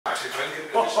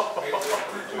Come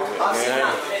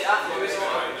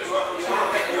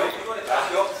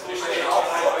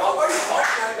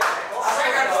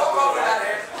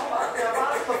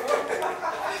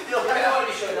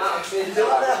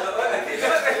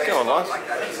on, lads.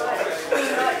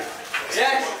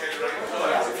 Yes.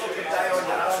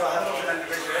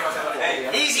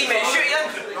 Easy, mate. Shoot you in.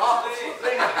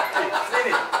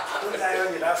 Don't die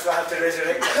on you, that's why I have to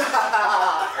resurrect.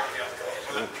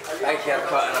 Thank you.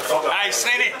 Aye,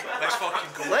 Srenny. Let's fucking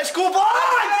go. Let's go, boys!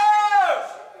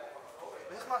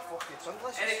 Where's my fucking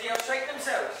sunglasses? Any girls shake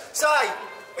themselves? Si,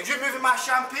 are you moving my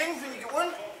champagne when you get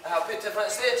one? I'll put it to the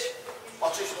front stage.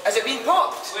 Has it been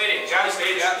popped? Slaney, Johnny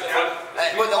stage,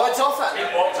 yeah. What, the lid's off it? Been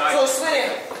popped, aye. So,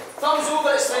 Slaney, thumbs over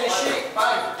at Slaney, shake,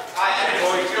 bang. Aye,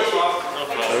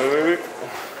 Wait.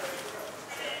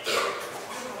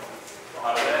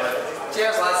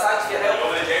 Cheers, lads, thanks for your help.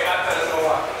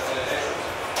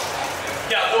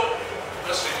 Yeah, look.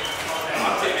 Listen,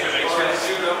 I'm taking the next one.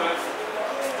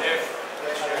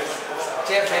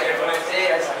 Cheers, mate.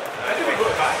 Cheers. How do we go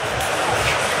back?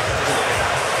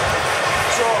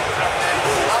 So,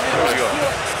 Where's he going?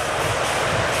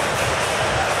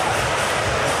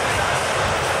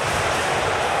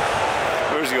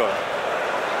 Where's he going?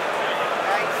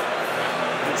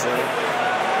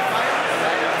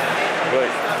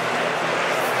 Right.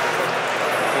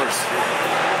 Where's?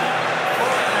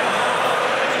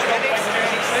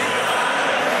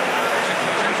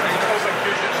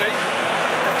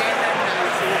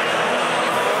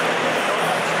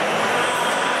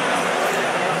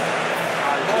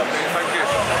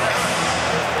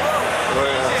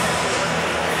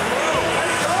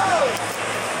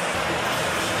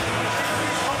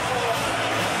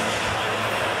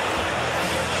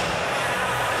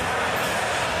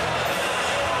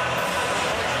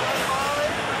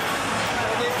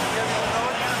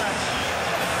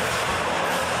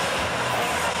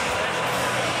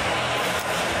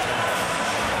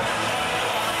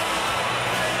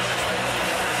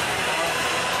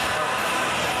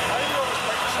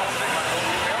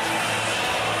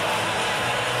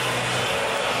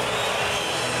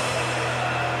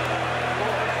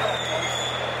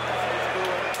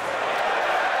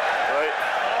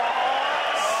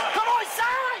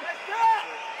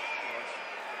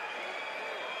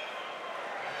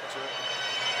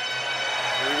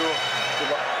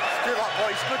 Good luck,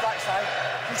 boys. Good luck, Si.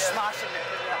 He's smashing it.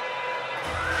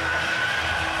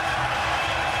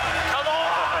 Come on!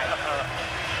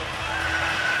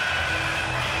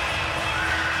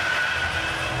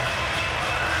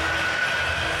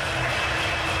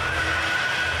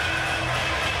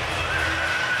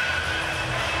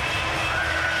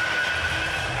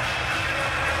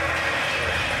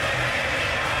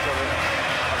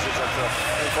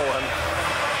 Follow him.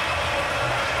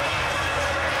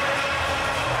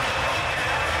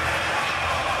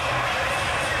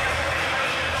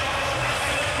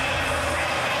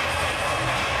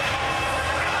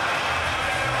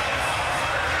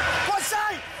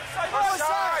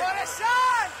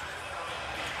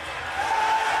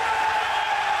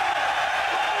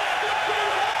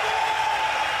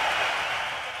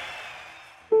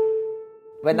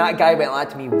 When that guy went like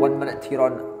to me 1 minute to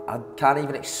run, I can't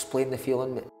even explain the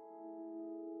feeling. Mate.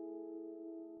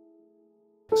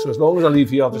 So as long as I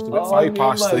leave here just about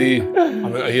 3:05,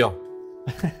 I'm out of here.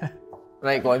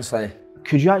 Right, go on, Slaney.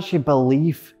 Could you actually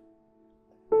believe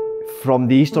from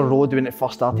the Eastern Road when it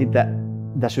first started that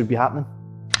this would be happening?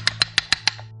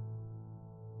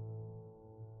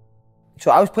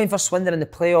 So I was playing for Swindon in the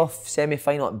playoff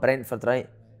semi-final at Brentford, right?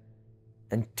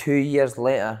 And 2 years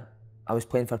later, I was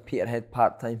playing for Peterhead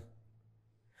part-time.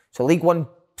 So League One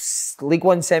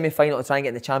semi-final to try and get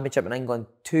in the Championship in England.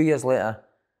 2 years later,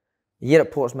 a year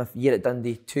at Portsmouth, a year at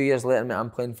Dundee. 2 years later, mate, I'm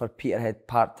playing for Peterhead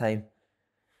part-time.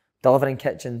 Delivering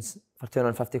kitchens for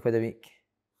 £250 a week.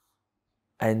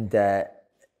 And I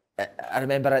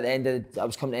remember at the end of I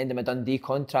was coming to the end of my Dundee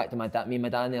contract, and me and my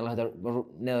dad were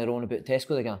nearly rowing about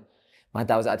Tesco again. My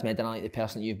dad was like to me, I don't like the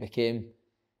person you became.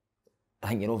 I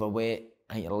think you're overweight.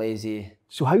 I think you're lazy.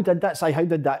 So how did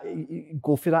that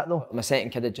go for that though? My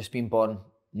second kid had just been born,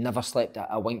 never slept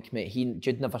a wink, mate.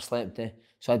 Jude never slept.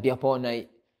 So I'd be up all night,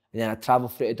 and then I'd travel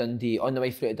through to Dundee. On the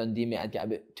way through to Dundee, mate, I'd get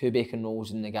about 2 bacon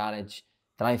rolls in the garage,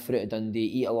 drive through to Dundee,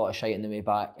 eat a lot of shite on the way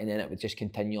back, and then it would just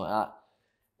continue like that.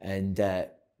 And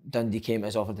Dundee came to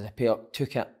us, offered us a pay up,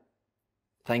 took it,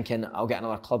 thinking I'll get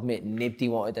another club, mate. Nobody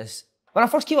wanted us. When I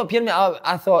first came up here, mate,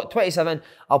 I thought 27,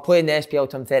 I'll play in the SPL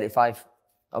till I'm 35.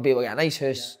 I'll be able to get a nice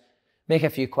house, make a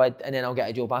few quid, and then I'll get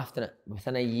a job after it.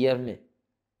 Within a year, mate,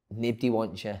 nobody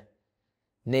wants you.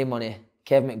 No money.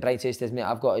 Kevin McBride says to us, mate,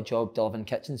 I've got a job delivering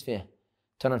kitchens for you.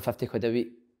 turn on 50 quid a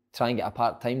week, try and get a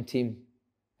part-time team,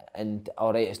 and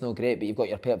all right, it's no great, but you've got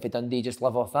your pay up for Dundee, just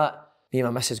live off that. Me and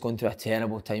my missus going through a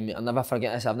terrible time, mate. I'll never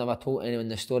forget this. I've never told anyone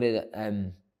the story that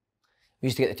I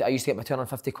used to get my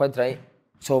 250 quid, right?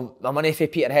 So my money for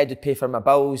Peterhead would pay for my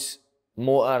bills,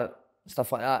 motor,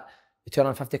 stuff like that. The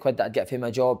 250 quid that I'd get for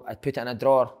my job, I'd put it in a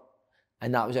drawer,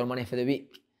 and that was our money for the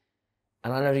week.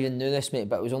 And I never even knew this, mate,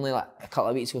 but it was only like a couple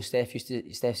of weeks ago, Steph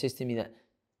says to me that,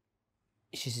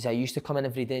 she says, I used to come in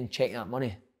every day and check that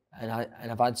money, and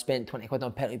I've had spent 20 quid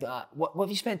on petrol. But what have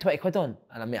you spent 20 quid on?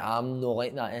 And I'm not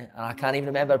like that, and I can't even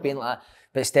remember being like that.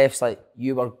 But Steph's like,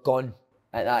 you were gone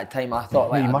at that time. I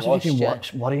thought, like, you must have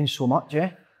been worrying so much,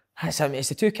 yeah? It's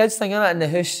the two kids thing, innit, in the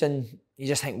house, and you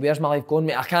just think, where's my life going,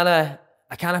 mate?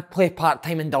 I can't play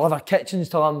part-time and deliver kitchens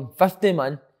till I'm 50,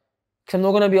 man, because I'm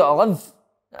not going to be able to live.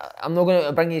 I'm not going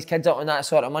to bring these kids up on that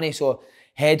sort of money. So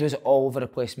head was all over the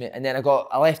place, mate. And then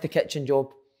I left the kitchen job.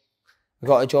 I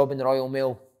got a job in the Royal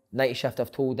Mail, night shift.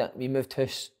 I've told that we moved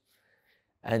house,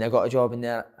 and I got a job in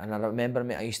there. And I remember,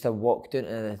 mate, I used to walk down to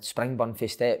the Springburn for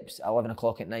steps at 11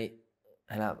 o'clock at night.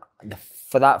 And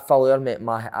for that full hour, mate,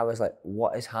 I was like,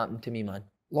 what has happened to me, man?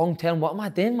 Long term, what am I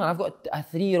doing, man? I've got a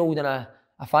 3-year-old and a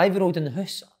 5-year-old in the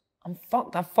house. I'm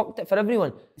fucked. I've fucked it for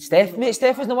everyone. Steph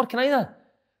wasn't working either.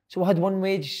 So I had one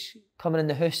wage coming in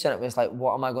the house, and it was like,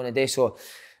 what am I going to do? So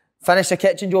finished the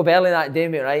kitchen job early that day,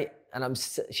 mate, right? And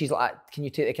she's like, can you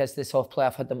take the kids to the soft play?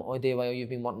 I've had them all day while you've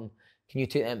been working. Can you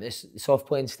take them to the soft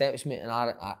play and steps, mate? And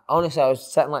I honestly, I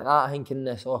was sitting like that, thinking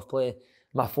the soft play.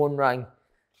 My phone rang,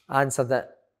 answered it.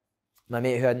 My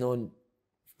mate who I'd known,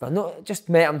 just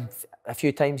met him a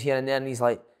few times here and there, and he's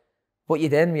like, what you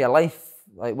doing with your life?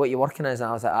 Like, what you working as? And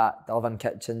I was like, delivering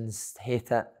kitchens,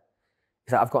 hate it.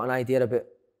 He's like, I've got an idea about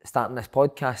starting this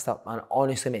podcast up, and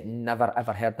honestly, mate, never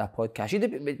ever heard that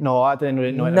podcast. No, I didn't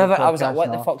really know. Never. I was like,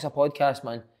 what the fuck's a podcast,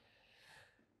 man?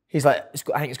 He's like,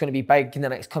 I think it's going to be big in the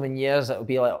next coming years. It'll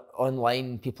be like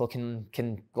online. People can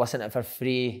listen to it for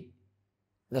free.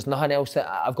 There's nothing else that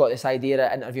I've got this idea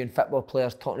of interviewing football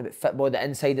players, talking about football, the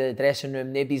inside of the dressing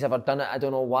room. Nobody's ever done it. I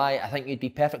don't know why. I think you'd be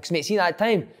perfect. Because, mate, see that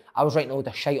time, I was writing all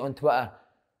the shite on Twitter.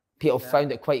 People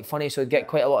found it quite funny, so I'd get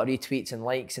quite a lot of retweets and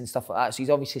likes and stuff like that. So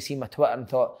he's obviously seen my Twitter and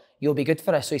thought, you'll be good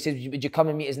for us. So he said, would you come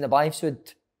and meet us in the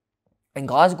Blitheswood in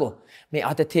Glasgow? Mate, I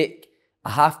had to take a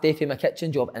half day for my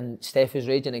kitchen job, and Steph was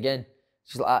raging again.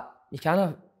 She's like, you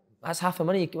can't, that's half the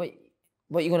money. What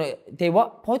are you going to do?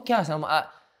 What? Podcast? And I'm like,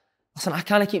 listen, I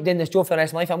can't keep doing this job for the rest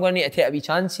of my life. I'm going to need to take a wee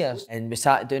chance here. And we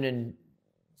sat down, and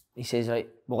he says, right,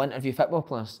 we'll interview football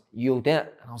players. You'll do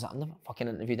it. And I was like, I've never fucking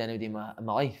interviewed anybody in my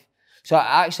life. So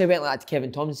I actually went like that to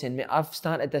Kevin Thompson saying, mate, I've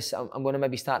started this, I'm going to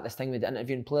maybe start this thing with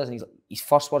interviewing players. And his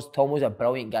first words, Tom was a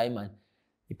brilliant guy, man.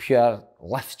 He pure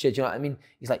lifts you, do you know what I mean?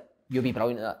 He's like, you'll be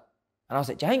brilliant at that. And I was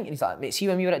like, do you think? And he's like, mate, see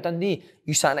when we were at Dundee,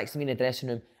 you sat next to me in the dressing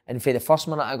room, and for the first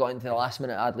minute I got into the last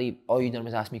minute I'd leave, all you done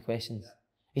was ask me questions.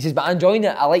 He says, but I enjoyed it.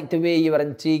 I liked the way you were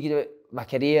intrigued about my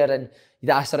career, and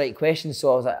you'd ask the right questions.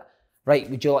 So I was like, right,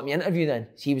 would you let me interview then?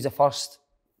 So he was the first.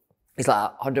 He's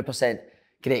like, 100%,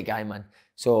 great guy, man.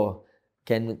 So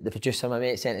again, the producer, my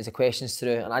mate, sent us the questions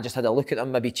through, and I just had a look at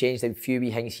them, maybe changed a few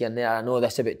wee things here and there. I know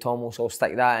this about Tom, so I'll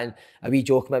stick that in. A wee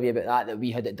joke maybe about that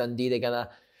we had at Dundee together.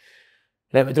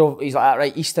 Then we drove, he's like,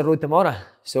 right, Easter Road tomorrow.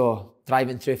 So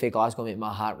driving through for Glasgow, mate,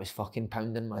 my heart was fucking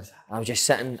pounding, man. I was just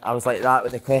sitting, I was like that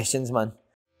with the questions, man.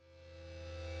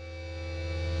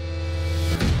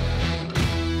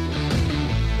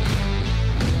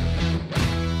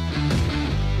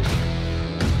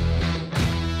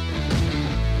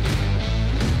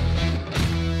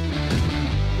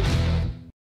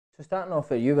 So starting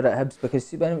off, you were at Hibs, because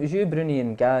when it was you, Bruni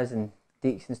and Gaz and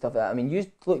Deeks and stuff like that, I mean, you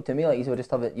looked to me like you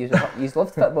just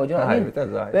loved football, do you know what I mean? We did,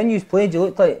 right. When you played, you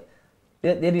looked like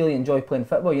they really enjoy playing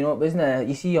football, you know, wasn't it?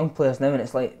 You see young players now and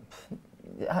it's like,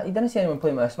 you didn't see anyone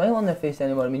playing with a smile on their face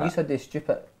anymore. I mean, you had these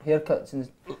stupid haircuts and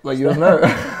like yours now.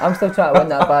 I'm still trying to win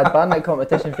that bad Barnet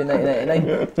competition for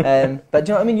 1999. But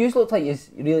do you know what I mean? You looked like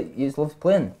you loved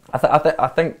playing. I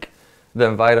think the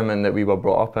environment that we were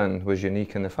brought up in was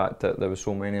unique in the fact that there were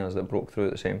so many of us that broke through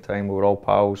at the same time. We were all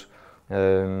pals.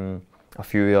 A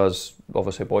few years,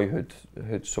 obviously boyhood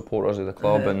supporters of the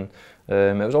club, and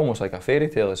it was almost like a fairy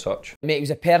tale as such. Mate, he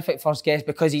was a perfect first guest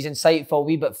because he's insightful, a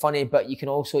wee bit funny, but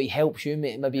he helps you,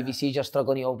 mate. Maybe if he sees you're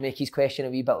struggling, he'll make his question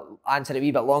answer a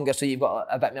wee bit longer, so you've got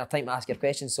a bit more time to ask your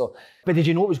questions. So, But did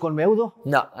you know it was going well though?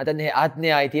 No, I had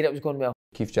no idea it was going well.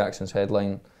 Keith Jackson's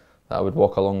headline that I would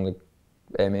walk along the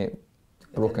M8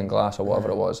 broken glass or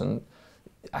whatever it was, and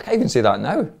I can't even say that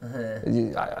now.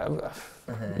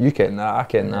 You ken that, I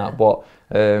ken that, but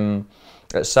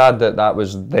it's sad that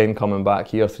was then coming back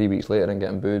here 3 weeks later and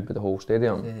getting booed by the whole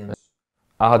stadium.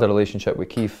 I had a relationship with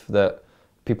Keith that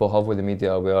people have with the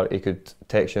media, where he could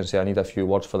text you and say, I need a few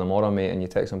words for the morrow, mate, and you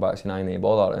text him back saying, I need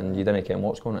bother, and you didn't care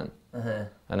what's going on.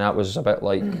 And that was a bit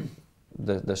like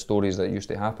the stories that used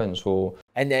to happen. So.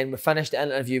 And then we finished the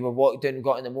interview, we walked down,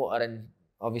 got in the motor, and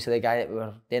obviously the guy that we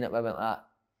were doing it with went like,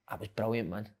 that was brilliant,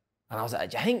 man. And I was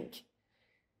like, do you think?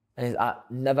 And I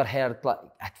never heard like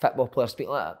a football player speak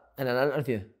like that in an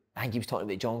interview. I think he was talking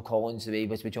about John Collins, the way he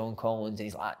was with John Collins, and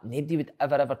he's like, nobody would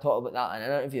ever talk about that in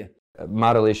an interview.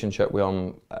 My relationship with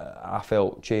him, I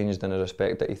felt changed in the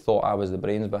respect that he thought I was the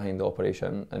brains behind the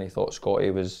operation, and he thought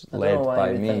Scotty was led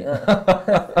by me.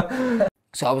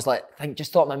 So I was like,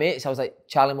 just thought my mates. I was like,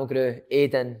 Charlie Mulgrew,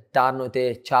 Aidan, Darren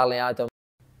O'Day, Charlie Adam.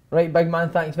 Right, big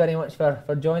man, thanks very much for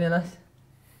joining us.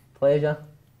 Pleasure.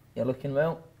 You're looking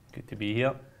well. Good to be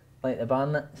here. Like the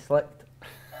barnet, slicked.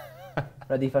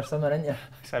 Ready for summer, aren't you?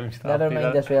 Sounds Never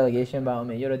mind this relegation battle,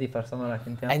 mate. You're ready for summer, I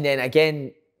can tell. And then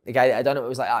again, the guy that I done it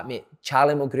was like, mate,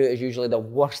 Charlie Mulgrew is usually the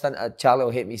worst into. Charlie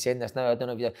will hate me saying this now, I don't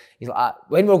know if you. He's like,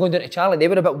 when we were going down to Charlie, they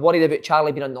were a bit worried about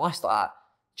Charlie being on the list like that.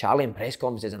 Charlie in press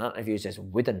conferences and interviews just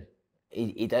wooden.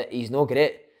 He's no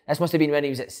great. This must have been when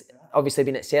he was obviously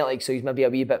been at Celtic, so he's maybe a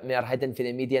wee bit more hidden for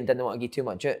the media and didn't want to give too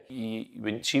much out.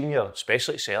 When you're,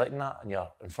 especially at Celtic and that, and you're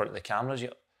in front of the cameras,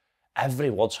 every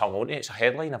word's hung on to it. It's a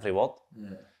headline, every word. Yeah.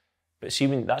 But see,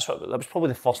 that was probably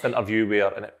the first interview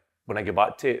where, when I go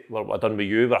back to it, what I done with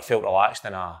you, where I felt relaxed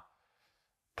and I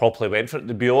properly went for it.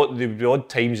 There'd be odd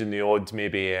times in the odd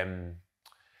maybe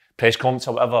press conference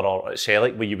or whatever, or at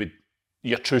Celtic, where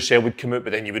your true self would come out,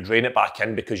 but then you would rein it back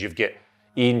in because you've got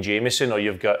Ian Jamieson or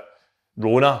you've got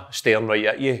Rona staring right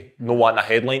at you, no wanting a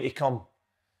headline to come.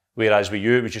 Whereas with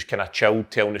you, it was just kind of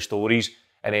chilled, telling the stories,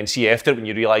 and then see after it, when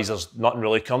you realise there's nothing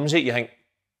really comes it, you think,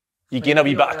 you gain a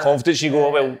wee bit of confidence, you go,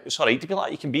 oh, well, it's all right to be like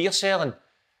that, you can be yourself. And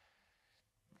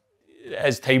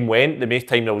as time went, the more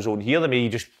time I was on here, the more you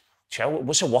just chill.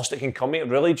 What's the worst that can come of it,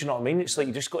 really? Do you know what I mean? It's like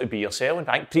you just got to be yourself. And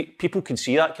I think people can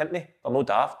see that, can't they? They're no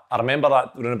daft. I remember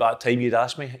that around about that time you'd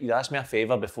asked me a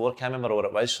favour before, I can't remember what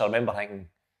it was. So I remember thinking,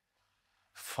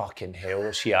 fucking hell,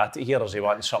 is he at it here or is he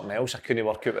wanting something else? I couldn't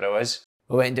work out what it was.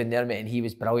 We went down there, mate, and he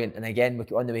was brilliant. And again,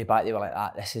 on the way back, they were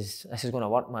like, this is going to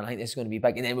work, man. I think this is going to be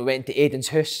big. And then we went to Aidan's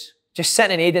house. Just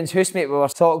sitting in Aidan's house, mate, with our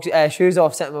socks, shoes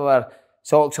off, sitting with our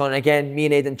socks on. Again, me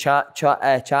and Aidan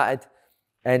chatted.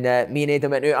 And me and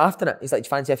Aidan went out after it. He's like, do you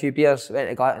fancy a few beers? Went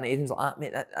to Glasgow, and Aidan's like,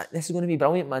 mate, this is going to be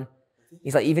brilliant, man.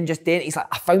 He's like, even just doing it, he's like,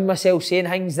 I found myself saying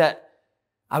things that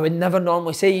I would never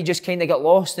normally say. You just kind of get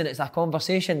lost and it's a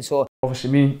conversation. So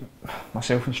obviously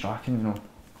myself and Strachan,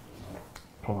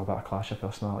 probably a bit of clash of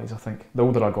personalities. I think the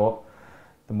older I got,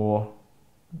 the more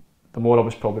I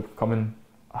was probably becoming,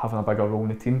 having a bigger role in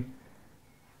the team.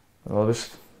 There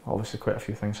was obviously quite a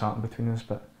few things happened between us,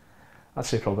 but I'd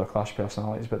say probably a clash of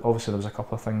personalities. But obviously there was a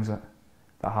couple of things that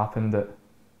happened that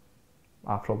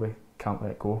I probably can't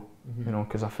let go,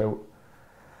 because I felt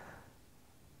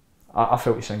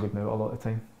he singled me out a lot of the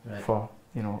time for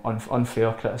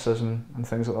unfair criticism and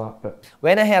things like that. But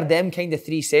when I heard them kind of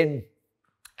three saying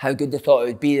how good they thought it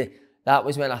would be, that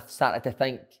was when I started to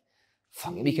think,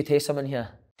 fuck, we could taste something here.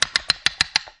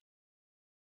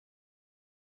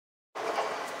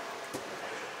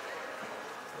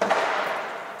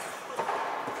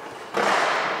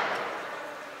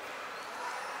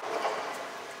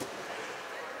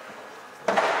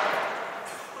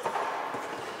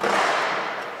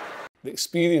 The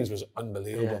experience was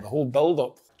unbelievable, Yeah. the whole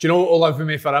build-up. Do you know what will live with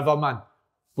me forever, man?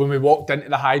 When we walked into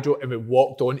the Hydro and we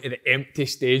walked onto the empty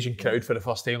stage and crowd for the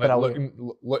first time, like looking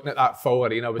at that full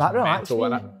arena was mental,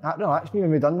 innit? That relaxed me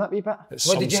when we done that wee bit. It's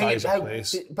some size of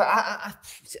place. But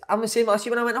I'm the same last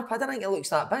year when I went up, I didn't think it looks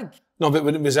that big. No, but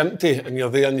when it was empty and you're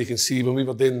there and you can see when we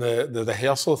were doing the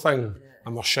rehearsal thing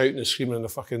and we're shouting and screaming in the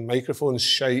fucking microphones,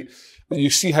 shite, you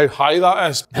see how high that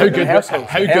is. How good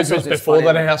was before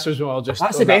the rehearsals when we were just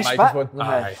That's on the best that microphone? bit.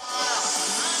 Aye.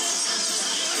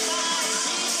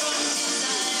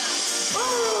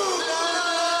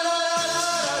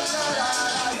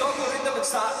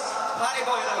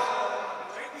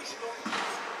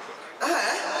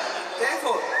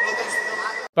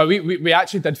 But we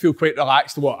actually did feel quite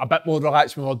relaxed, a bit more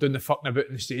relaxed when we were doing the fucking about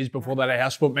on the stage before the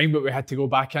rehearsal. But mind, but we had to go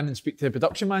back in and speak to the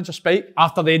production manager, Spike,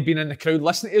 after they'd been in the crowd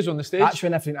listening to us on the stage. That's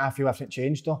when I feel everything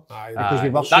changed though. Because we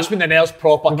were that's when the nerves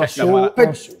proper kicked in. We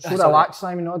were so relaxed,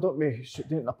 Simon, don't we?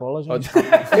 Don't apologise. we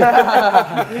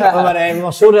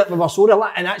were so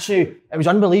relaxed, and actually it was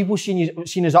unbelievable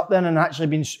seeing us up there and actually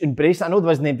being embraced. I know there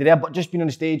wasn't anybody there, but just being on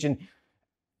the stage and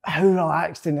how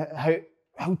relaxed and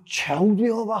how chilled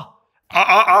we all were.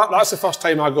 That's the first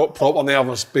time I got proper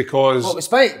nervous because... What, with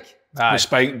Spike? With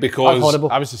Spike, because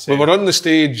I was the same. we were on the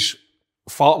stage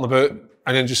farting about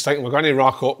and then just thinking, we're going to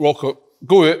rock up,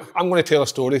 go out, I'm going to tell a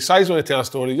story, Si's going to tell a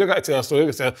story, you're going to tell a story,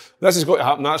 this has got to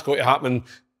happen, that's got to happen,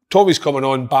 Toby's coming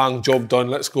on, bang, job done,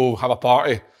 let's go have a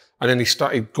party. And then he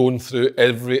started going through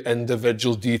every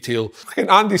individual detail.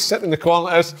 Fucking Andy's sitting in the corner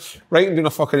like this, writing down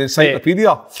a fucking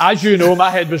encyclopedia. As you know,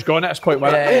 my head was gone at this point. My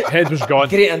head was gone.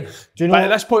 Great. Do you know But at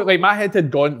this point, like, my head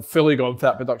had fully gone for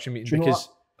that production meeting, because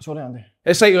Sorry, Andy.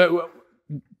 it's like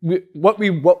what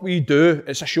we do.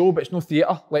 It's a show, but it's no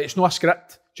theatre. Like, it's not a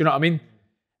script. Do you know what I mean?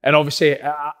 And obviously,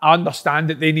 I understand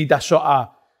that they need a sort of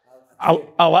a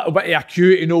little bit of a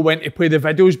cue to know when to play the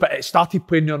videos. But it started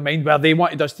playing in your mind where they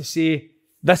wanted us to say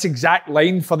this exact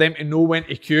line for them to know when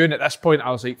to cue. And at this point, I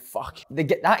was like, fuck.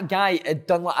 That guy had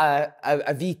done like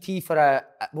a VT for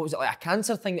what was it, like a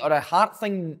cancer thing or a heart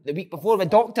thing the week before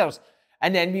with doctors.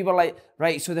 And then we were like,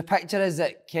 right, so the picture is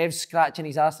that Kev's scratching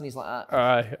his ass and he's like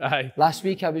that. Aye. Last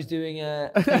week I was doing a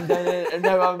thing down there, and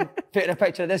now I'm putting a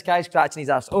picture of this guy scratching his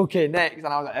ass. Okay, next. And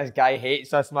I was like, this guy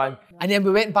hates us, man. And then we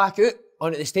went back out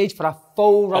onto the stage for a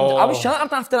full run. I was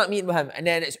shattered after that meeting with him. And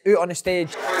then it's out on the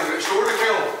stage. No,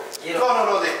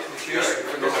 the cues.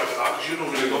 You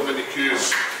don't really got many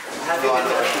cues.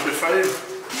 You'll be fine.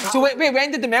 So wait,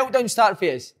 when did the meltdown start for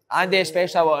you? Andy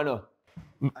especially, I want to know.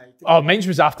 Oh, mine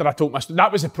was after I told my story.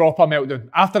 That was a proper meltdown.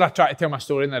 After I tried to tell my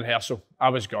story in the rehearsal, I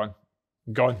was gone.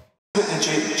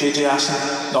 JJ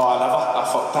asking, no, I never. I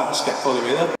fucked that. I skipped all the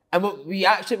way there. And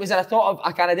was there a thought of,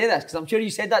 I can't do this? Because I'm sure you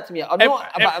said that to me. Or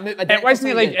not about it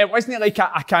wasn't like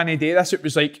I can't do this. It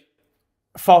was like,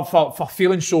 for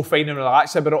feeling so fine and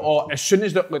relaxed about it all, as soon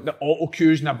as the auto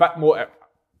cues and a bit more,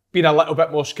 being a little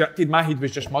bit more scripted, my head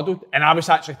was just muddled. And I was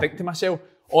actually thinking to myself,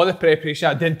 all the preparation,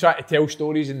 I didn't try to tell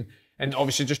stories and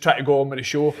obviously just try to go on with the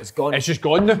show. It's gone. It's just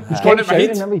gone now. It's gone in my head.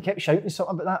 Remember you kept shouting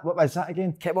something about that? What was that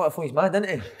again? Kept what I thought he's mad,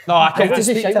 didn't he? No, I kept just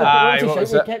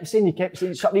shouting. You kept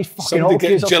saying, shut these fucking Somebody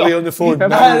getting Jilly on the phone.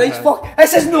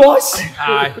 This is no us.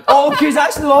 Aye. Auto cues,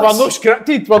 that's no us. We're not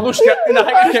scripted. I think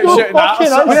I kept shouting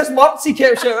that. Where's Murts? He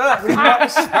kept shouting that.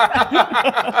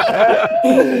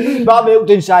 That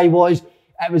meltdown say was,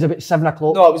 it was about 7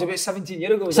 o'clock. No, it was about 17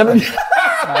 years ago.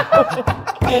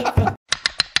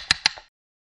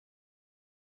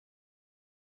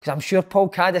 Because I'm sure Paul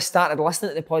Caddis started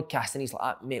listening to the podcast and he's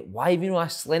like, mate, why have you not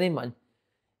asked Lennon, man?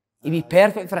 He'd be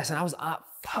perfect for this. And I was like,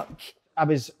 fuck. I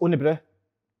was on the brew,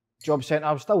 job centre.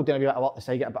 I was still doing a bit of work to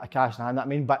say, get a bit of cash in hand, that I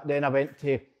mean. But then I was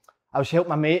helping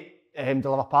my mate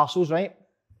deliver parcels, right?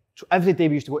 So every day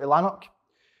we used to go to Lanark,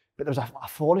 but there was a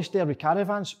forest there with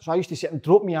caravans. So I used to sit and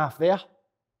drop me off there.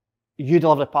 You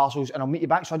deliver the parcels and I'll meet you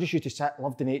back. So I just used to sit,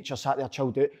 loved the nature, sat there,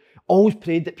 chilled out. Always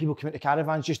prayed that people come into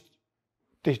caravans just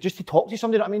to talk to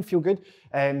somebody, you know what I mean, feel good.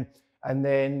 And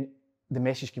then the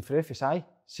message came through for Si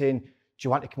saying, do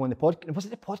you want to come on the podcast? Was it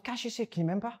the podcast you said, can you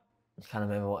remember? I can't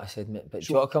remember what I said, mate, but do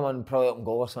you want to come on probably up and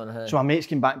go or something? So my mates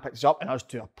came back and picked us up and I was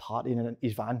to a party in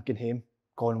his van, going home,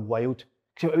 going wild.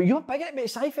 So you were big at it,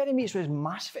 Si Ferry meets was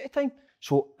massive at the time.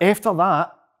 So after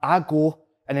that, I go,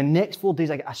 and the next 4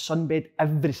 days I get a sunbed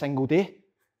every single day.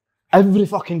 Every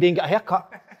fucking day and get a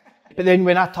haircut. But then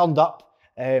when I turned up,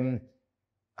 I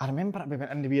remember we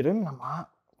went in the wee room and I'm like,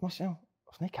 myself,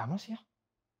 there's no cameras here.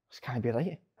 This can't be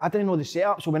right. I didn't know the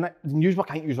setup, so when the news were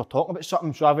talking about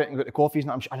something, so I went and got the coffees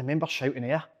and I remember shouting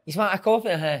there. You smart a coffee,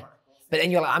 huh? But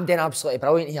then you're like, I'm doing absolutely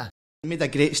brilliant here. They made a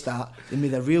great start, they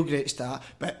made a real great start,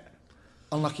 but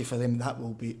unlucky for them, that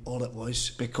will be all it was,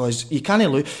 because you can't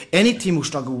lose. Any team will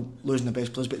struggle losing the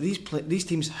best players, but these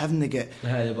teams haven't got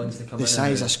the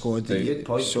size of squad.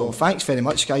 So thanks very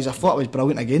much, guys. I thought I was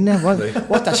brilliant again there.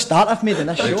 What a start I've made in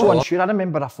this show. So unsure. I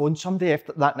remember I phoned somebody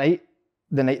after that night,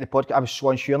 the night of the podcast. I was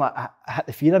so unsure, like I hit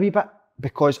the fear a wee bit,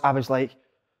 because I was like,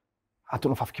 I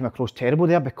don't know if I've come across terrible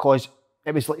there, because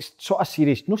it was like sort of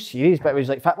serious, no serious, but it was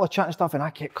like football chat and stuff, and I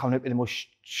kept coming out with the most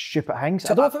stupid things.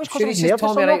 So I don't know if it was because I was nervous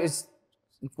or not. Was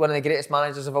one of the greatest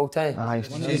managers of all time. Aye,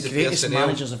 one of the greatest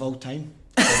managers of all time.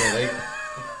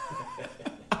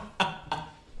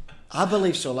 I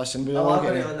believe so, listen.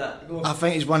 I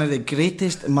think he's one of the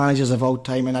greatest managers of all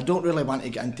time, and I don't really want to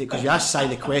get into it because you asked Si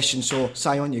the question, so Si,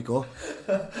 on you go.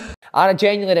 I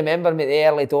genuinely remember me the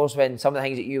early doors when some of the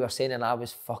things that you were saying and I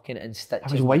was fucking in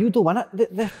stitches. It was wild though, wasn't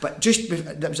it? But just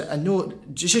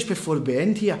before we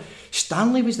end here,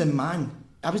 Stanley was the man.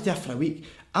 I was there for a week.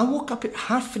 I woke up at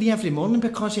 3:30 every morning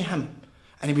because of him.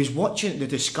 And he was watching the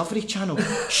Discovery Channel,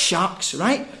 Sharks,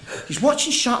 right? He's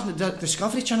watching Sharks on the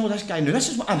Discovery Channel, this guy. Now, this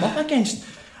is what I'm up against.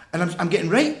 And I'm getting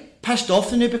right pissed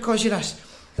off now because of this.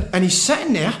 And he's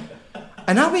sitting there,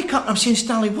 and I wake up and I'm saying,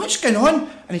 Stanley, what's going on?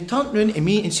 And he turned round to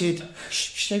me and said,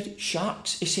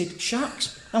 Sharks. He said,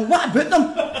 Sharks. And what about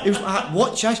them? He was like,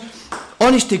 watch this.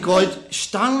 Honest to God,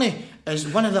 Stanley is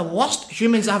one of the worst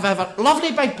humans I've ever...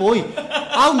 Lovely big boy.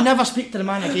 I'll never speak to the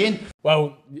man again.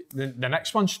 Well, the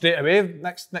next one straight away,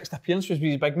 next appearance was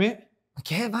with his big mate.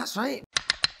 Okay, that's right.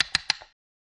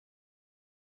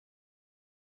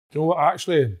 Do you know what,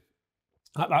 actually,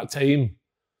 at that time,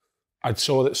 I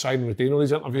saw that Simon was doing all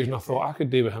these interviews and I thought I could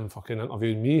do with him fucking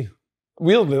interviewing me.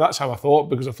 Weirdly, that's how I thought,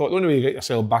 because I thought the only way you get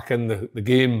yourself back in the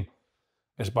game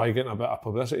is by getting a bit of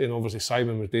publicity, and obviously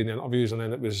Simon was doing the interviews, and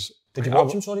then it was... Did you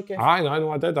watch him, sorry, Kev? Aye,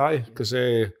 I did, because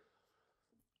they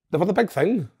were the big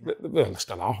thing. Well, they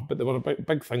still are, but they were a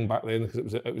big thing back then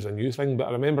because it was a new thing. But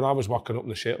I remember I was working up in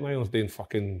the Shetland Islands doing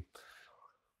fucking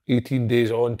 18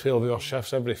 days on, 12-hour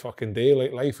shifts every fucking day.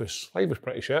 Like, life was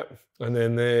pretty shit. And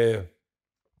then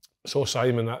saw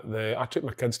Simon I took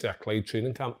my kids to a Clyde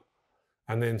training camp,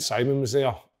 and then Simon was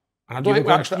there. And I don't think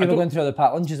you were going through the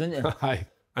packed lunches, weren't you? Aye.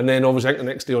 And then obviously I think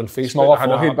the next day on Facebook, Smaller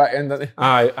forehead back in, didn't he?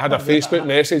 I had a Facebook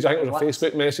message. I think it was a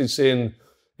Facebook message saying,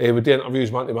 we do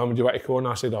interviews man to man, would you want to come on?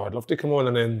 I said, oh, I'd love to come on.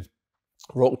 And then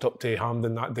rocked up to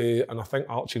Hampden that day, and I think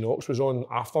Archie Knox was on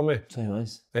after me. So he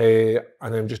was.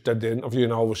 And then just did the interview,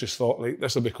 and I always just thought, like,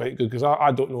 this will be quite good, because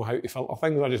I don't know how to filter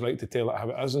things. I just like to tell it how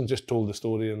it is, and just told the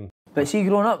story. And But see,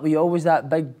 growing up, were you always that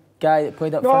big guy that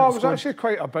played up front? No, I was actually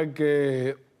quite a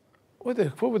big, what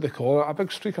would they call it? A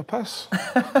big streak of piss.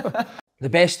 The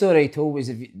best story he told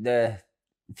was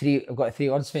I've got 3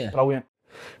 words for you. Brilliant.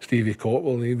 Stevie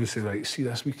Cotwell, and he would say, right, see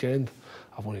this weekend,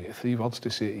 I want to get 3 words to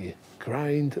say to you.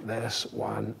 Grind this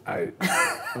one out.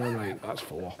 And I'm like, that's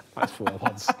 4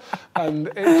 words. And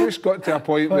it just got to a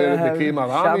point where it became a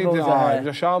ramage. It was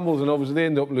a shambles, and obviously they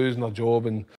ended up losing their job.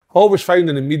 And I always found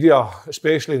in the media,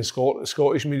 especially in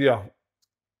Scottish media,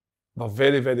 they're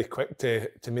very, very quick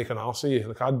to make an arse of you.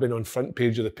 Like, I'd been on front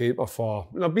page of the paper for,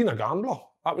 I've been a gambler.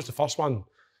 That was the first one.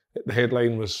 The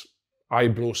headline was, I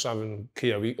blow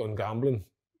 7k a week on gambling.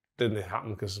 Didn't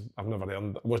happen because I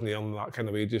wasn't earning that kind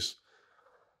of wages.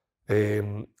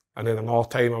 And then another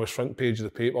time I was front page of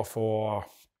the paper for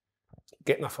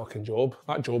getting a fucking job.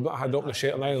 That job that I had up in the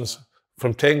Shetland Islands,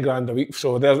 from 10 grand a week.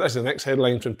 So that's the next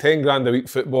headline, from 10 grand a week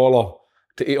footballer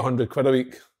to 800 quid a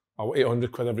week, or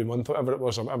 800 quid every month, whatever it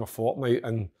was, or whatever fortnight.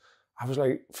 And I was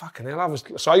like, fucking hell,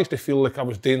 so I used to feel like I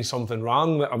was doing something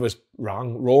wrong, that I was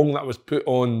wrong, that I was put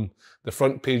on the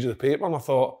front page of the paper. And I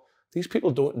thought, these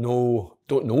people don't know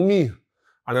me.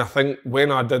 And I think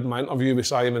when I did my interview with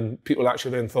Simon, people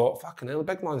actually then thought, fucking hell, the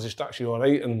big man's just actually all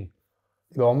right and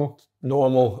normal,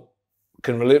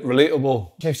 can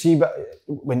relatable. See, but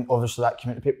when obviously that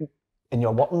came out to people, and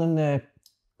you're working in the,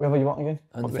 where were you working again?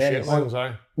 On the Shetlands,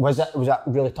 aye. Was that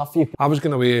really tough for you? I was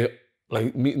going away,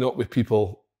 like meeting up with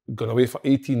people, going away for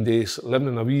 18 days, living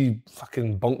in a wee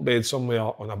fucking bunk bed somewhere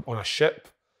on a ship,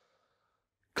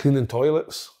 cleaning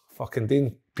toilets, fucking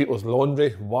doing people's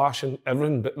laundry, washing,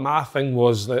 everything. But my thing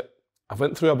was that I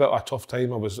went through a bit of a tough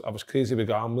time. I was crazy with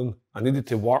gambling. I needed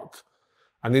to work.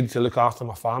 I needed to look after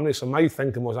my family. So my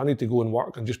thinking was I need to go and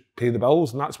work and just pay the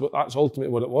bills. And that's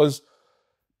ultimately what it was.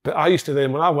 But I used to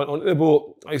then, when I went onto the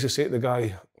boat, I used to say to the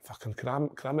guy, fucking, could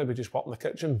I maybe just work in the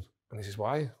kitchen? And he says,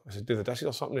 why? I said, do the dishes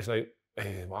or something. He's like,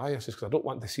 why? I says, because I don't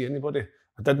want to see anybody.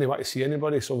 I didn't want to see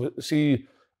anybody. So see,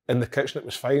 in the kitchen it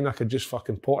was fine. I could just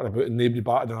fucking potter about and nobody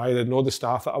batted an eyelid. And all the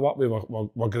staff that I worked with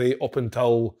were great up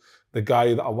until the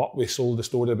guy that I worked with sold the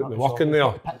story about me working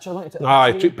there.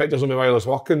 I took pictures of me while I was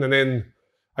working, and then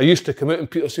I used to come out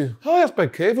and people say, oh, there's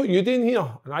Big Kev, what are you doing here?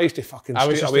 And I used to fucking I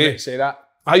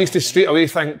used to straight away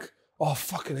think, oh,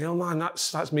 fucking hell, man,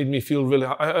 that's made me feel really...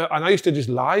 and I used to just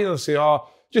lie and say, oh,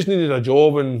 just needed a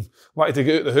job and wanted to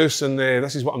get out of the house, and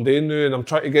this is what I'm doing now, and I'm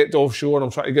trying to get to offshore, and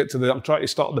I'm trying to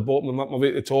start at the bottom and make my way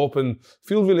to the top, and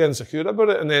feel really insecure about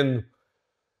it. And then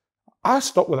I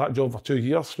stuck with that job for 2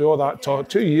 years, through all that talk.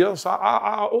 2 years.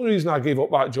 The only reason I gave up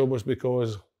that job was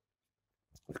because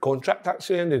the contract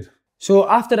actually ended. So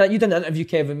after that, you done an interview,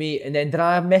 Kev, with me, and then did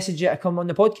I message you to come on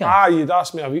the podcast? You'd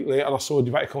asked me a week later or so, do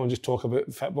you want to come and just talk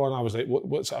about football? And I was like,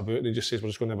 what's it about? And he just says, we're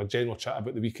just going to have a general chat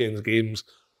about the weekend's games.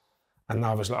 And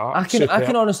I was like, I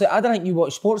can honestly, I don't think you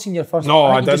watched sports in your first... No,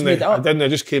 I didn't. I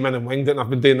just came in and winged it, and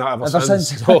I've been doing that ever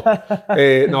since. So,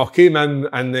 no, came in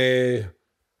and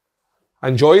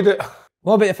enjoyed it.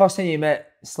 What about the first time you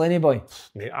met Slaney Boy?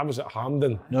 Mate, I was at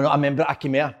Hampden. No, I remember I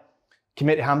came here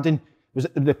to Hampden. Was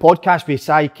it the podcast with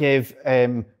Si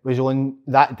Kev was on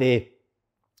that day,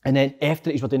 and then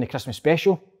after it, we're doing the Christmas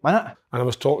special, wasn't it? And I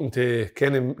was talking to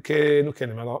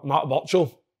Matt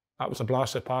Birchall. That was a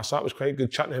blast to pass. That was quite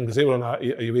good chatting to him because they were on a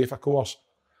UEFA course.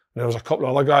 And there was a couple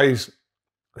of other guys.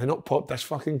 And then up popped this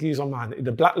fucking geezer, man. He had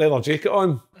the black leather jacket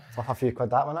on. For a few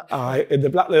quid, that, wasn't it? He had the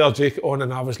black leather jacket on,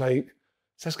 and I was like,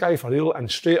 is this guy for real? And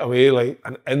straight away, like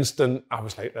an instant, I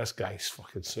was like, this guy's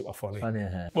fucking super funny.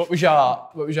 What was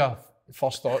your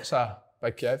first thoughts of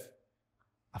Big Kev?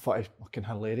 I thought he was fucking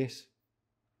hilarious.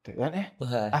 Didn't he?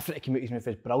 After it came out, his movie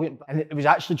was brilliant. And it was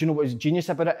actually, do you know what was genius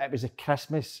about it? It was a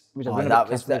Christmas. It was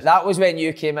a that was when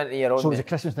you came into your own. So it was a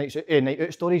Christmas night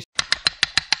out stories.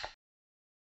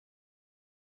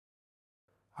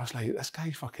 I was like, this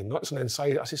guy's fucking nuts. And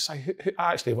inside, I said, who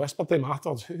actually whispered to him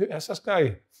afterwards, who is this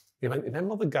guy? He went,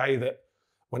 remember the guy that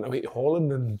went away to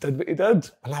Holland and did what he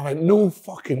did? And I went, no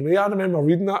fucking way, I remember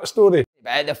reading that story. But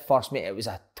at the first, mate, it was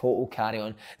a total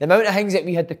carry-on. The amount of things that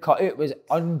we had to cut out was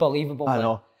unbelievable. I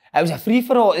know. It was a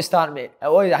free-for-all at the start, mate.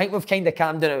 It was. I think we've kind of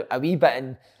calmed down a wee bit and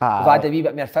we've had a wee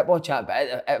bit more football chat, but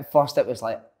at first it was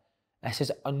like, this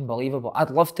is unbelievable. I'd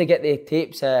love to get the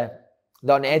tapes, the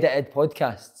unedited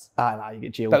podcasts. Nah, you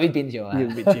get jailed. But we'd be in jail.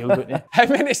 You'd be jailed, wouldn't you? How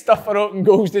many stuff for open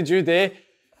goals did you do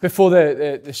before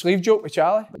the sleeve joke with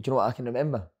Charlie? But do you know what I can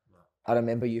remember? I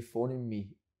remember you phoning me,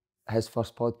 his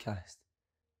first podcast.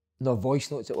 No, voice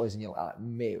notes it was, and you're like,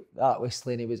 mate, that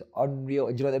whistling, it was unreal.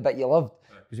 And do you know the bit you loved?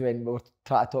 Was when we were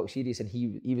trying to talk serious and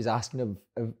he was asking him,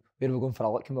 where are we going for a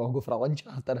lunch? Can we all go for a lunch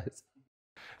after this?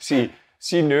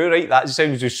 See now, right, that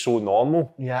sounds just so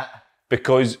normal. Yeah. But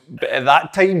at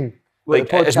that time, Well,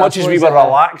 like, as much as we were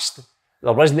relaxed,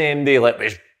 there wasn't MD,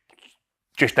 like,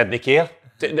 just didn't care.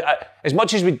 As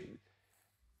much as we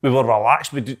were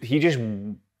relaxed, he just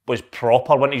was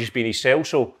proper, wasn't he, just being himself.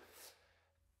 So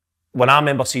when I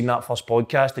remember seeing that first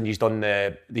podcast and he's done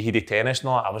the heated tennis and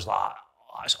all that, I was like,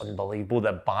 oh, that's unbelievable.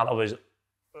 The banter was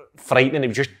frightening. It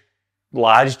was just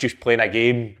lads just playing a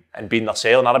game and being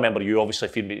themselves. And I remember you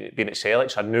obviously being at Celtic,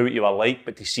 so I knew what you were like,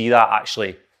 but to see that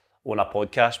actually on a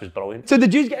podcast was brilliant. So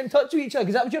did you get in touch with each other?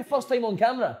 Because that was your first time on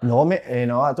camera? No, mate,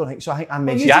 no, I don't think so. I think I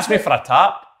messaged You asked me for a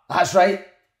tap. That's right.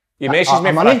 You messaged me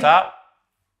for money? a tap.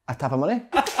 A tap of money?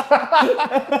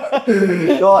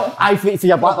 No, I for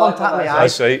your black one tap, mate.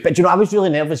 That's right. But do you know, I was really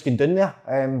nervous going down there.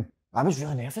 I was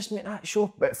really nervous, mate, that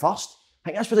show. But at first, I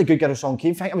think that's where the Good Girl song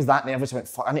came from. I think I was that nervous. I went,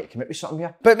 fuck, I need to come out with something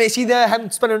here. But mate, see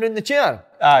him spinning around the chair?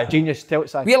 Aye. Genius, tell it,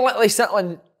 Si. We're literally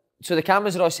sitting, so the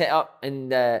cameras are all set up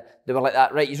and they were like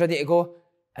that, right, he's ready to go.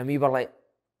 And we were like,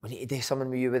 we need to do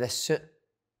something with you with this suit.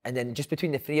 And then just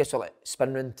between the three of us, we're like,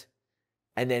 spin round.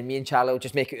 And then me and Charlie will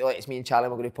just make it like it's me and Charlie,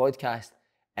 we're going to podcast.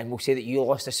 And we'll say that you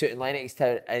lost a suit in Lennox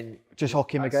Town. And just all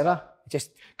came together?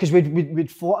 Just because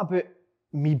we'd thought about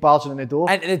me barging in the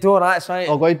door. Into the door, that's right.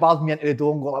 Or God barged me into the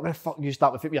door and go like, where the fuck you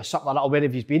start with it? You're something like that, or where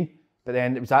have you been? But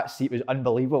then it was that seat was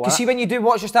unbelievable. You see, when you do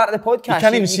watch the start of the podcast, you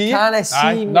can't even see it. You can't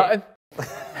see nothing.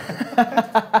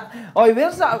 Oh,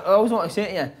 where's that? I always want to say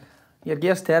to you, your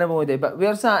gear's terrible today, but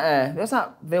where's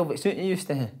that velvet suit you used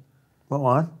to have? What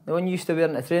one? The one you used to wear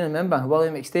in the training, remember?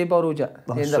 William McStay borrowed it.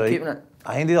 You ended up keeping it.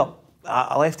 I ended up,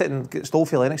 I left it and got stole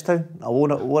for Lennox Town. I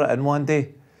wore it in one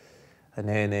day and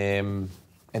then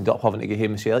ended up having to get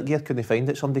home and Celtic gear. Couldn't find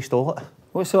it, somebody stole it.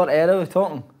 What sort of era are we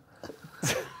talking?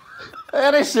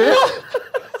 Very soon.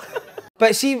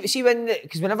 But see when,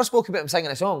 because we never spoke about him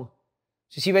singing a song.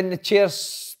 So see when the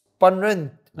chairs spun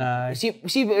round. Aye.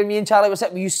 See when me and Charlie were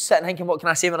sitting, we used to sit and thinking, what can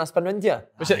I say when I spin round here?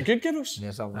 Was it Good Girls?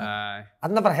 Yes, Aye.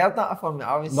 I'd never heard that before,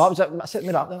 mate. No, I set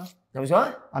me up there. That was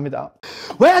what? I made it up.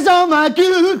 Where's all my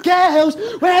good girls?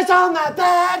 Where's all my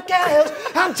bad girls?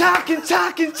 I'm talking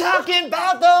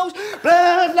about those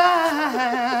bloodlines.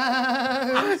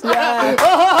 Yeah.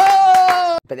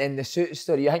 Oh. But then the suit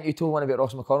story, I think you told one about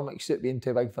Ross McCormick's suit being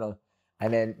too big for him.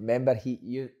 And then remember, I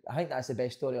think that's the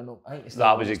best story I know. I think it's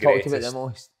that was the greatest. greatest. About the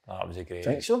most. That was the greatest.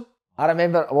 Think so? I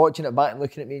remember watching it back and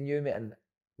looking at me and you, mate, and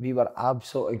we were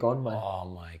absolutely gone, man. Oh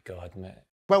my God, mate.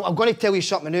 Well, I'm going to tell you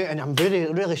something now, and I'm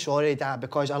really sorry, Dad,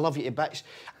 because I love you to bits.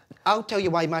 I'll tell you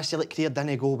why my Celtic career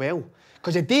didn't go well.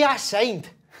 Because the day I signed,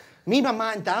 me and my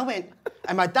man Dad went,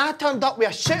 and my dad turned up with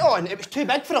a suit on, it was too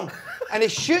big for him. And he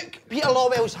shook Peter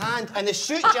Lawwell's hand, and the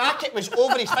suit jacket was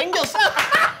over his fingers.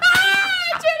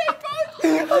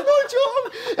 I'm not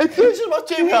joking. And cruisers were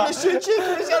too weak, the suit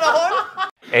jacket was in a horn.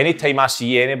 Anytime I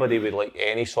see anybody with like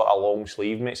any sort of long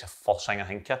sleeve, mate, it's the first thing I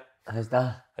think of. His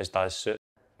dad? His dad's suit.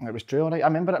 It was true, all right. I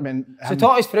remember it. I mean, so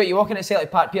talk us through it. You walk in at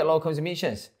Celtic Park, Peter Law comes and meets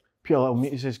you. Peter Law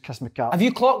meets us, kiss my cat. Have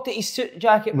you clocked that his suit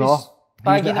jacket was no.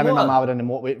 baggy in the motor? Him and my motor? mum were in the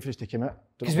motor waiting for us to come out.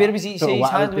 Because where was he say his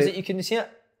hand? Was it you couldn't see it?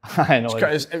 I know. It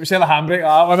was the handbrake,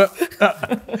 wasn't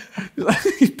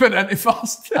it? He's put it into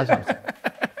first.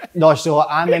 No, so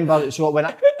I remember, so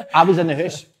when I was in the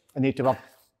house and they were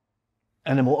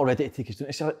in the motor ready to take us down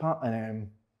to Celtic Park, and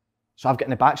so I've got in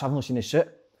the back, so I've not seen the suit.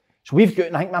 So we've got,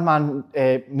 and I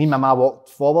think me and my man walked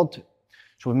forward,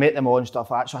 so we met them all and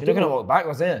stuff like that. So you're not going to walk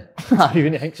backwards, eh? I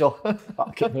really think so.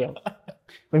 Fucking hell.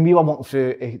 When we were walking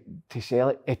through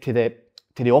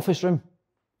to the office room,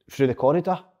 through the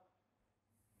corridor,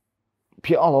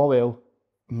 Peter Lawwell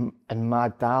and my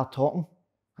dad talking,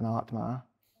 and I looked at my eye,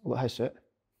 look at his suit.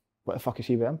 What the fuck is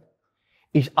he wearing?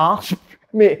 His arse,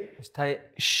 mate, It's tight.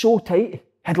 so tight.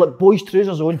 Had like boys'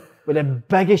 trousers on with the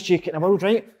biggest jacket in the world,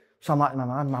 right? So I'm like to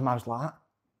my man was like,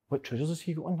 what trousers has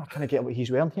he got on? I can't get what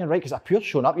he's wearing here, right? Because Peter's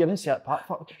showing up, you're in Select Park,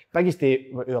 fuck, biggest day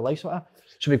of our life, sort of.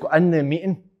 So we got in the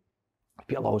meeting,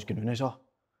 Peter Lawwell's going on as well.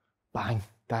 Bang,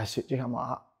 that's suit jacket. I'm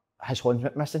like, his horns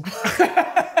went missing.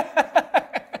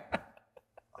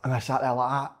 And I sat there like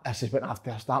that. This is when after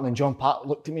I started, and John Park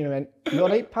looked at me and went, "You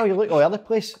alright, pal? You look all over the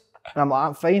place." And I'm like,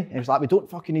 "I'm fine." And he was like, "We don't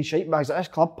fucking need shite bags at this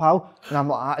club, pal." And I'm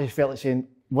like, I just felt like saying,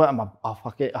 "What am I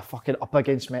fucking up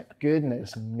against, mate?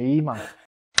 Goodness me, man."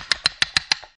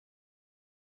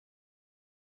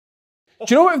 Do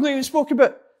you know what we've not even spoke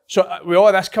about? So with all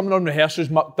of this coming on,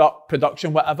 rehearsals, mucked up,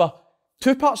 production, whatever,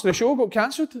 2 parts of the show got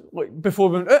cancelled like before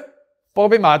we went out.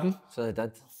 Bobby Madden. So they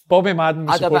did. Bobby Madden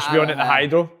was I'd a supposed to be bit, on at the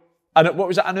Hydro. And what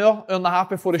was it, an hour and a half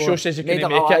before the show says he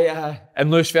couldn't make it? And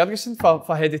Lewis Ferguson for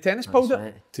heady tennis pulled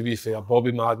it. To be fair,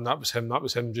 Bobby Madden, that was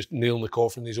him just nailing the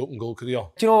coffin in his open goal career.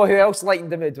 Do you know who else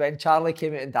lightened the mood? When Charlie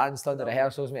came out and danced on the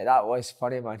rehearsals, mate, that was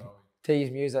funny, man. To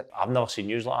his music. I've never seen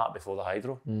news like that before the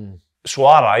Hydro. So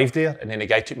I arrived there, and then the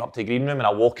guy took me up to the green room, and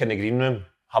I walk in the green room,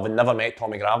 having never met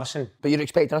Tommy Gravison. But you're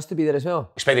expecting us to be there as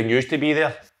well? Expecting you to be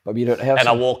there. But we're at rehearsal. And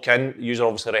I walk in, you're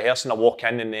obviously rehearsing, I walk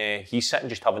in and he's sitting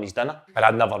just having his dinner. And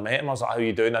I'd never met him, I was like, "How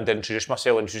you doing?" I did introduce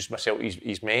myself to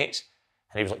his mates.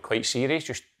 And he was like quite serious,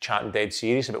 just chatting dead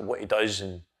serious about what he does.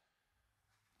 And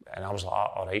I was like,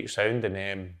 "All right, sound." And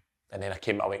then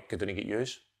I went, "Go down and get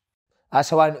yous." That's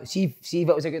how I know. See if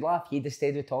it was a good laugh, he'd have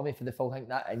stayed with Tommy for the full thing,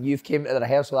 that, and you've came to the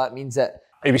rehearsal, that means that...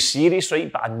 He was serious, right,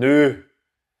 but I knew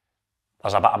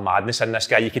there's a bit of madness in this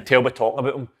guy. You could tell by talking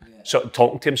about him,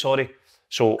 talking to him, sorry.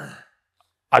 So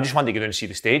I just wanted to go down and see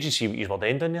the stage and see what you were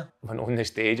doing down there. Went on the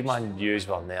stage, man, yous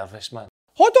were nervous, man.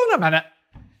 Hold on a minute.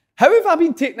 How have I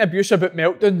been taking abuse about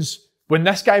meltdowns when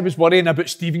this guy was worrying about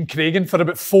Stephen Craigan for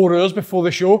about 4 hours before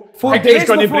the show? 4 days days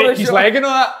going to before break the his show. leg and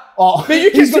all that. Oh, mate, you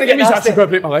he's keep gonna saying get he's nasty. actually going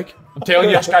to break my leg. I'm telling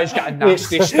you, this guy's got a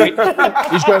nasty streak.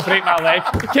 He's going to break my leg.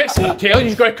 He keeps telling you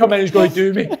he's going to come in, he's going to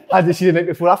do me. I had to see the night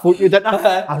before I fought you, didn't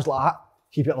I? I was like,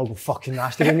 keep it all go fucking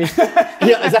nasty with me.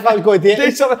 Yeah, as if I was going to do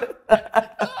it.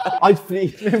 I'd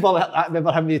free.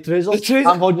 Remember him with the trousers?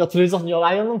 I'm holding your trousers and you're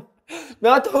ironing them.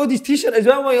 Man, I had to hold his t-shirt as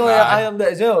well while you ironed it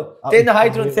as well. Doing the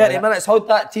Hydro in 30 minutes, hold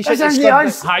that t-shirt.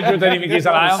 Hydro didn't even give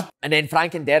an iron. And then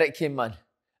Frank and Derek came, man.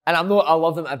 And I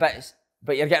love them a bit,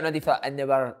 but you're getting ready for it,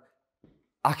 and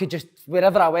I could just,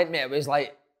 wherever I went, mate, it was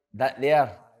like, that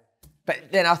there.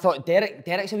 But then I thought,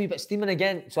 Derek's a wee bit steaming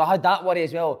again, so I had that worry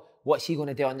as well. What's he going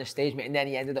to do on the stage, mate? And then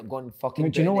he ended up going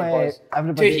fucking... Do you know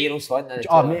everybody... 2 heroes fun.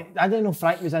 Oh, mate, I didn't know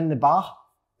Frank was in the bar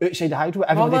outside the Hydro.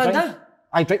 Everybody drank.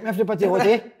 I drink with everybody all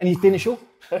day, and he's doing the show.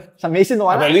 It's amazing, though,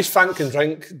 isn't it? At least Frank can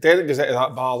drink. Derek goes into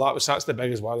that bar. That's the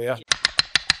biggest worry. Yeah.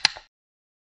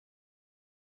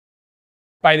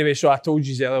 By the way, so I told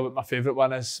you earlier what my favourite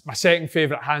one is. My second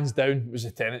favourite, hands down, was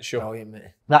the Tenant Show. Brilliant, mate.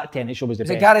 That Tenant Show was the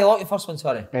best. Was it Gary Locke, the first one,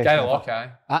 sorry? Best Gary ever. Locke,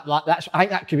 aye. I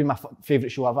think that could be my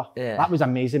favourite show ever. Yeah. That was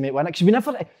amazing, mate, wasn't it? Because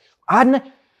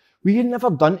we had never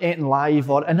done anything live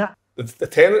or in it. The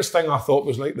Tenants thing I thought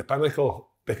was like the pinnacle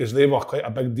because they were quite a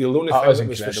big deal. The only thing was that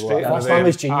was incredible. frustrating That with one them-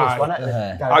 was genius, Aye. wasn't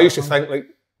it? I used to think like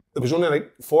there was only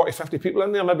like 40, 50 people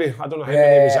in there maybe. I don't know how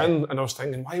many was in, and I was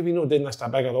thinking, why are we not doing this to a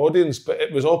bigger audience? But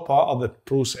it was all part of the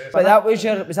process. But that was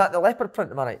that the leopard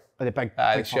print, am I right? With the big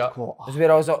shot. coat. It was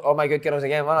where I was, All My Good Girls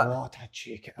again, wasn't it? What a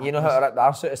cheek. You know how to rip the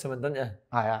arse out of someone, don't you?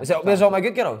 Aye. Was it Where's All My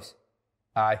Good Girls?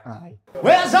 Aye.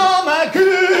 Where's all my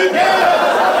good girls?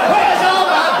 Where's all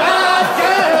my bad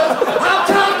girls? I'm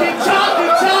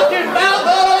talking about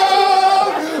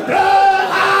the blood.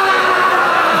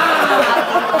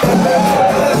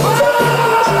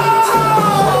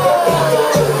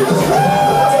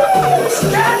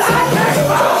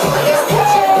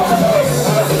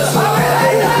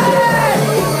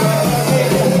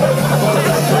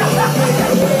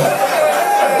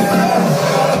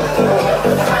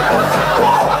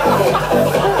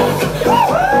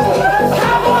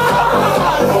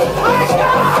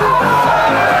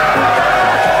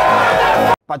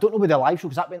 But I don't know with the live show,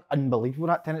 because that went unbelievable,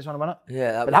 that Tenants one, wasn't it?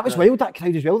 Yeah, But that was wild, that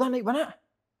crowd as well that night, wasn't it?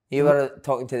 You were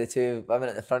talking to the 2 women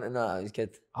at the front and that was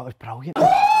good. That was brilliant.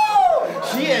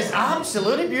 She is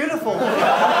absolutely beautiful.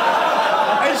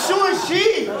 And so is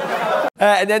she.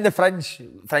 And then the Fringe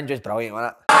was brilliant,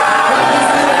 wasn't it?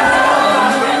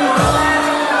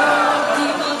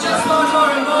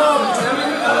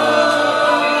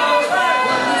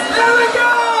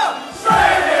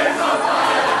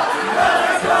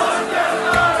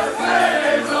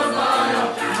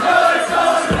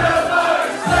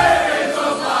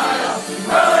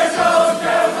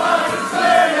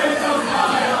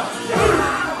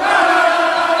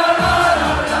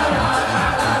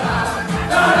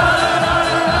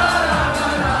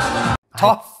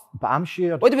 But I'm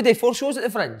sure... What did we do, 4 shows at the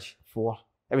Fringe? 4.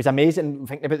 It was amazing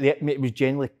thinking about it. It was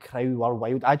genuinely crowd were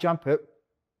wild. I jump out.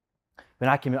 When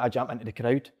I came out, I jumped into the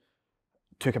crowd.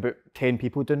 Took about 10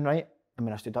 people down, right? And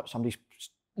when I stood up, somebody's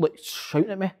like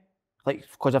shouting at me. Like,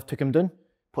 because I've took him down.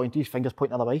 Pointing his fingers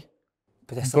pointing the other way.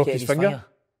 But this Broke his finger? Fire.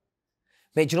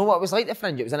 Mate, do you know what it was like the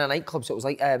Fringe? It was in a nightclub, so it was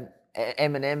like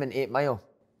Eminem and 8 Mile.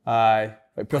 Aye.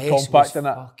 Like pure Place compact was in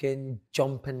it. fucking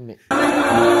jumping, mate.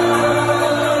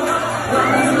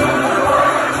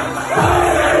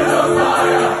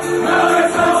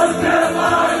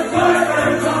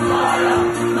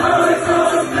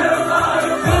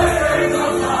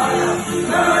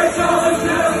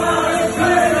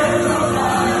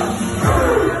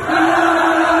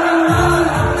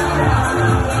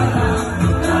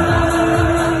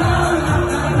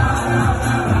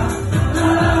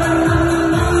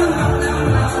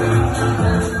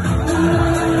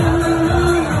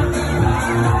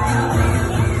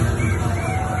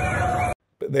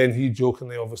 Then he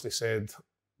jokingly obviously said,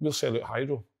 we'll sell out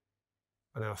Hydro.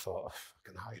 And then I thought, oh,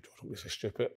 fucking Hydro, don't be so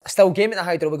stupid. Still game at the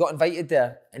Hydro, we got invited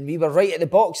there and we were right at the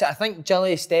box. I think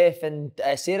Gilly, Steph and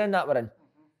Sarah and that were in.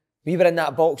 We were in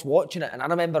that box watching it and I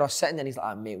remember us sitting there and he's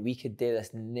like, mate, we could do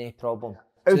this, no problem.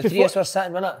 So the 3 of us were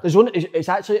sitting, wasn't it? There's only, it's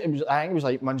actually, I think it was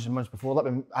like months and months before that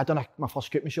when I done my first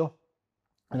Scoop Me show.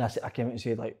 And I came out and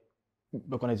said like,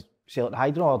 we're going to sell at the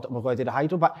Hydro or we're going to do the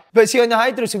Hydro. But see on the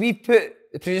Hydro, so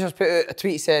the producers put out a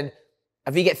tweet saying,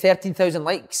 if we get 13,000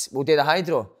 likes, we'll do the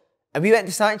Hydro. And we went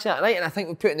to sanction that night and I think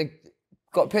we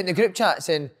got put in the group chat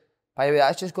saying, by the way,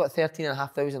 that's just got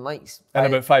 13,500 likes. In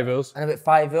about 5 hours. In about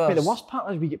 5 hours. But the worst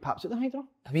part is we get paps at the Hydro.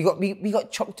 We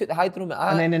got chucked at the Hydro, mate.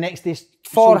 And then the next day...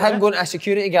 For him going to a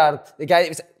security guard, the guy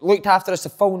that looked after us the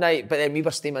full night, but then we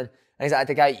were steaming. And he's like,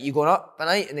 the guy, you going up at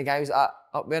night? And the guy was like,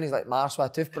 up where? And he's like, Mars with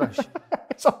a toothbrush.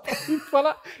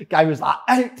 The guy was like,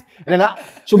 out. And then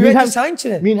that... So we me and went to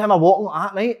sanction it. Me and him are walking like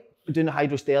that night, we're doing the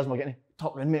Hydro stairs and we're getting to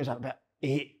top room, mate. It was like about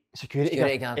 8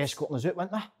 security guards escorting us out,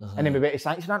 weren't they? And then we went to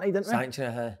sanction that night, didn't we? Sanction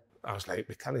it, I was like,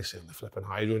 we can't sell the flipping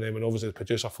Hydro. And then when obviously the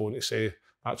producer phoned to say,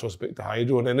 that's what's booked the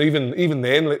Hydro. And then even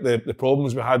then, like the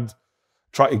problems we had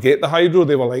trying to get the Hydro,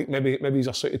 they were like, maybe he's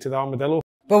a suited to the Armadillo.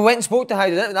 But we went and spoke to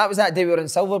Hydro, didn't we? That was that day we were in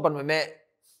Silverburn, we met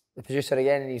the producer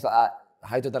again and he's like,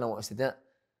 Hydro didn't want us to do it.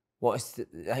 I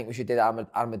think we should do the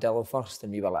Armadillo first.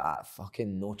 And we were like,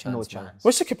 fucking no chance. No chance.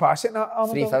 What's the capacity in that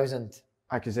Armadillo? 3,000.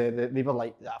 Because they were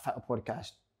like, that fit a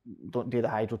podcast. Don't do the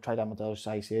Hydro, try the Armadillo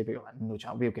size here, but like, no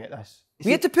chance, we'll get this.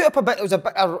 We had to put up a bit, it was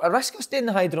a risk of staying in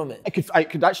the Hydro, mate. I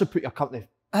could actually put your company.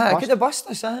 I could have bust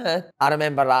us, I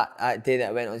remember that day that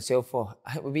I went on sale for.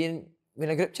 I think we in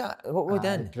a group chat. What were we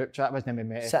doing? Group chat wasn't we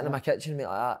met. Sitting in my kitchen, mate,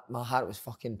 like that. My heart was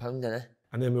fucking pounding,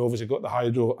 And then we obviously got the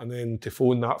Hydro, and then to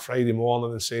phone that Friday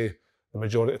morning and say the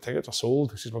majority of tickets are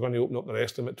sold. He says, we're going to open up the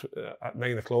rest of them at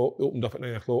 9 o'clock. Opened up at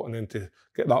 9 o'clock, and then to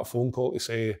get that phone call to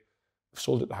say, we've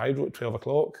sold at the Hydro at 12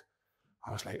 o'clock.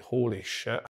 I was like, holy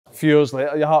shit. A few years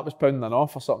later, your heart was pounding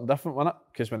off or something different, wasn't it?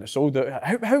 Because when it sold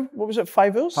out, what was it,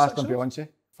 5 hours? Faster than Beyonce.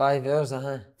 5 hours,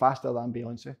 Faster than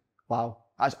Beyonce. Wow,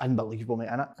 that's unbelievable, mate,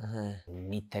 innit?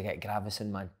 Need to get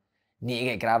Gravison, man. Need to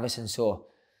get Gravison, so...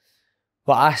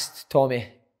 Well, I asked Tommy,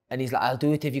 and he's like, I'll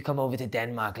do it if you come over to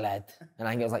Denmark, lad. And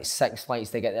I think it was like 6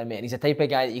 flights to get there, mate. And he's the type of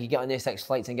guy that you could get on there 6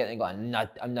 flights and get there and go,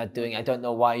 I'm not doing it, I don't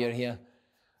know why you're here.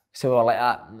 So we're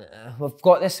like, we've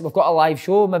got a live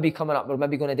show maybe coming up, we're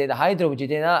maybe going to do the Hydro, would you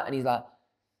do that? And he's like,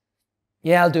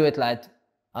 yeah, I'll do it, lad.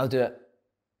 I'll do it.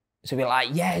 So we're like,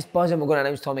 yeah, it's buzzing, we're going to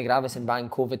announce Tommy Gravison, bang,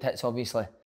 COVID hits, obviously.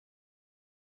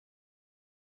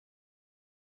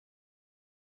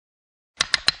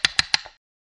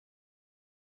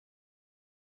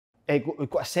 We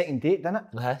got a second date, didn't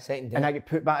it? Second date. And I get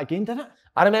put back again, didn't it?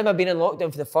 I remember being in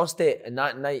lockdown for the first date, and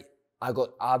that night, I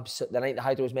got the night the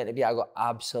Hydro was meant to be, I got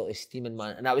absolutely steaming,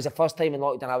 man. And that was the first time in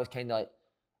lockdown I was kind of like,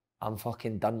 I'm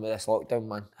fucking done with this lockdown,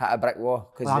 man. Hit a brick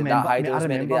wall, because that Hydro was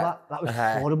meant to be that was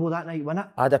horrible that night, wasn't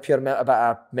it? I had a bit of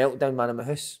a meltdown, man, in my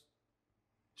house.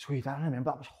 So you don't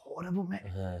remember, that was horrible, mate.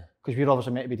 Because we were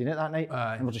obviously meant to be doing it that night,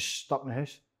 and we're just stuck in the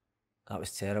house. That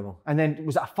was terrible. And then,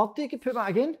 was it a third day you could put back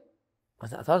again?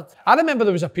 Was it a third? I remember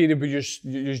there was a period where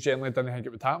you generally didn't think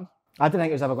it would happen. I didn't think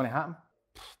it was ever going to happen.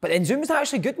 But then Zoom was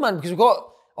actually good, man, because we got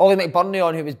Ollie McBurney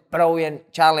on, who was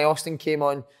brilliant. Charlie Austin came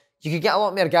on. You could get a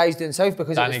lot more guys doing South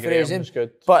because Danny it was free Zoom. was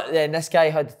good. But then this guy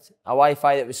had a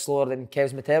Wi-Fi that was slower than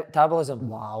Kev's metabolism.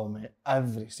 Wow, mate.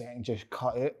 Every second just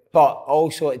cut out. But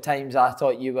also at times I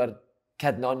thought you were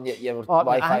kidding on your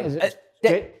Wi-Fi.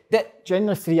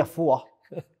 Generally 3 or 4.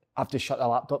 I've just shut the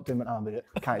laptop down and I'm like,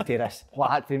 I can't do this. What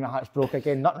happened? My heart's broke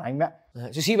again. Nothing wrong,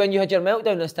 mate. So see when you had your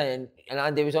meltdown this time and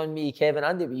Andy was on me, Kev and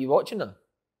Andy, were you watching them?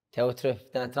 Tell the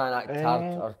truth. Did I try and act hard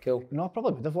or cool? No, I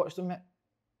probably would have watched them, mate.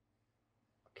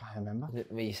 Can't remember.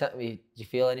 Did you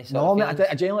feel any sort No, of mate,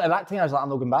 I genuinely, at that time I was like, I'm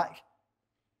not going back.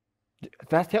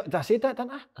 Did I say that,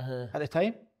 didn't I? At the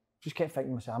time? Just kept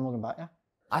thinking to myself, I'm not going back, yeah.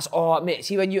 That's mate.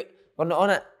 See, when you were not on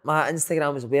it, my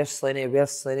Instagram was where's Slaney,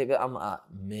 but I'm like,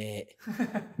 mate,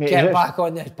 get back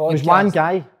on this podcast. There was one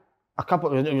guy, there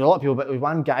was a lot of people, but there was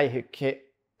one guy who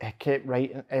kept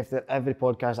writing every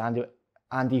podcast,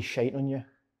 Andy's shite on you.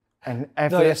 And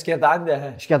no, you're scared of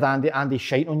Andy. Scared of Andy's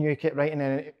shite on you, he kept writing,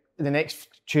 and the next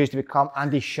Tuesday would come,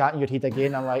 Andy's shat in your head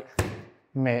again. I'm like,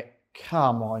 mate,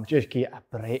 come on, just get a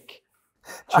break.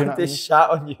 Andy's shat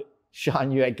on you. Shat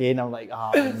on you again. I'm like,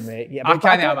 oh, mate. Yeah,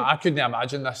 I couldn't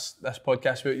imagine this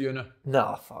podcast without you now.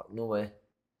 No, fuck, no way.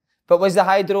 But was the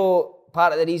hydro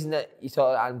part of the reason that you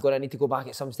thought, I'm going to need to go back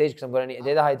at some stage because I'm going to need to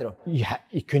do the hydro? Yeah,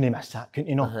 you couldn't miss that, couldn't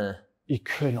you know? You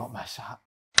could not miss that.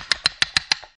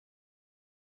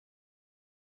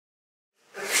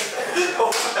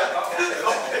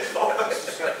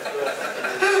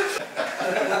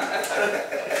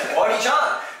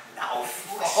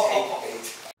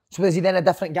 So was he then a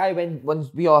different guy when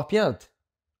we all appeared?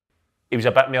 He was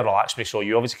a bit more relaxed when he saw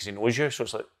you, obviously, because he knows you. So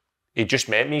it's like, he just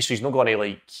met me, so he's not going to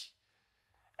like...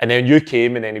 And then you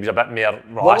came, and then he was a bit more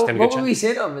relaxed. What were we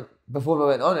saying to him before we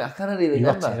went on it? I can't really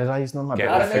remember. You were terrorising him. I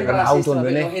remember I said to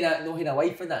him, no had a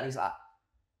wife and that, and he's like,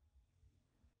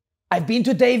 I've been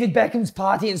to David Beckham's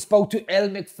party and spoke to Elle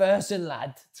Macpherson,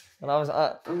 lad. And I was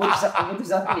like, what does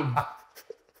that mean? I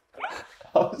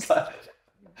was like...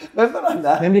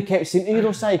 Remember he kept saying to you,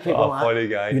 though, Si, he kept going like, funny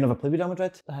guy. You never played with Real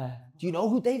Madrid? Do you know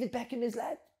who David Beckham is,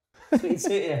 lad? That's what he'd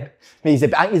say to you. Mate,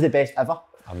 I think he's the best ever.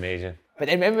 Amazing. But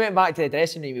then when we went back to the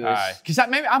dressing room, he was... Because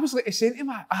I was like saying to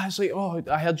him, I was like, oh,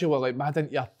 I heard you were like mad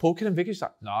into your poker in Vegas.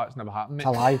 Like, no, it's never happened, mate.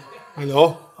 That's a lie. I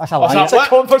know. That's a lie. That's a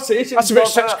conversation. That's about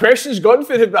 6 questions gone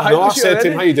for him. I said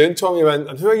to him, how you doing, Tom? He went,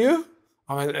 and who are you?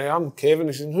 I went, I'm Kevin.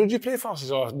 He said, who did you play for? I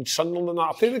said, oh, Sunderland and that.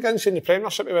 I played against you in the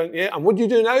Premiership. He went, yeah. And what do you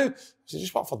do now? I said,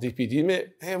 just work for DPD,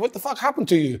 mate. Hey, what the fuck happened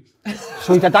to you?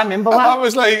 So did I remember that? I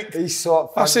was like, he's so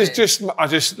fun, this is just, I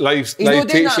just live. He's not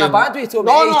doing that in a bad way, Tom.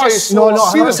 No,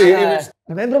 seriously. I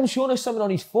remember him showing us something on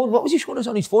his phone. What was he showing us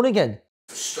on his phone again?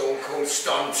 Stone Cold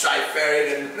Stunned, Cypher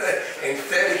in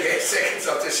 38 seconds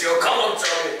of the show. Come on,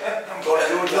 Tommy. I'm going to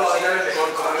do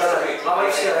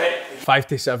it. 5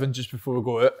 to 7 just before we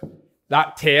go out.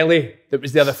 That telly that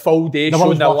was there the full day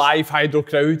showing the live hydro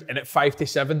crowd, and at 5 to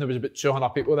 7 there was about 200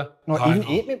 people there. No, even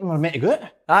 8, mate, when we were meant to go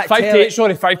out. 5 to 8,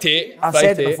 sorry, 5 to 8. I've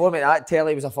said it before, mate, that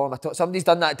telly was a form of somebody's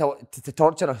done that to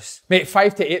torture us. Mate,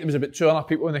 5 to 8 there was about 200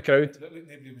 people in the crowd.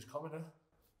 Nobody was coming in.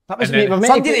 That was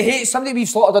me. Somebody we've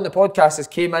slaughtered on the podcast has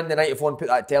came in the night before and put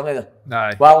that telly there.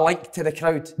 Aye. Well, link to the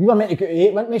crowd. We were meant to go to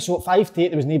 8, weren't we? So at 5 to 8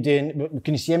 there was nobody in. We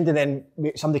couldn't see him, and then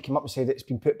somebody came up and said it's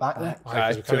been put back there.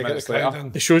 Aye, 2 minutes later.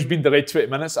 The show's been delayed 20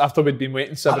 minutes after we'd been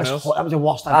waiting 7 hours. That was the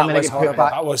worst. I didn't get put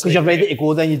back because you're ready to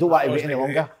go then, you don't want to wait any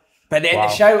longer. But then the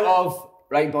shout of,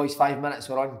 right boys, 5 minutes,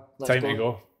 we're on. Time to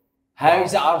go.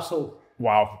 How's it arsehole?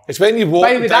 Wow. It's when you walk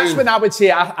By the way, down. that's when I would say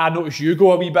I noticed you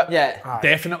go a wee bit. Yeah.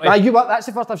 Definitely. That's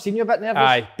the first I've seen you a bit nervous.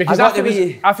 Aye. Because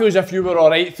I feel as if you were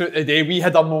alright throughout the day. We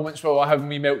had our moments where we were having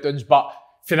wee meltdowns, but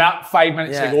for that 5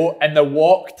 minutes ago, and the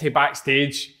walk to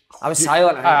backstage... I was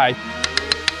silent. Aye.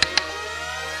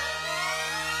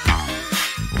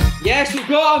 Yes, we've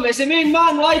got him. It's the main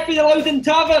man, live for the Loudon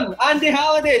Tavern. Andy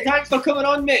Halliday, thanks for coming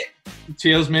on, mate.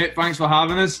 Cheers, mate. Thanks for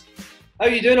having us. How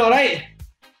you doing, alright?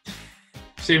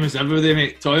 Same as everybody,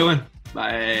 mate. Toiling.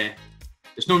 But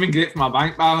it's not been great for my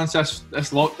bank balance this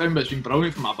lockdown, but it's been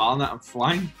brilliant for my balance. I'm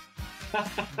flying.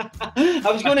 I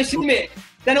was going to say, mate,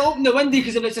 didn't open the window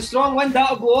because if it's a strong wind,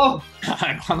 that'll go off.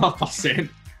 100%.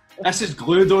 This is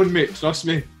glued on, mate. Trust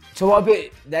me. So what about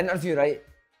the interview, right?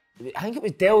 I think it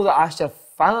was Dale that asked your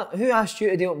fan. Who asked you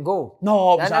to do it and go?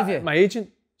 No, it was my agent.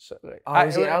 So,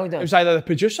 was it Aldo? It was either the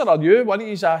producer or you. One of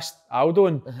you asked Aldo,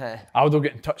 and Aldo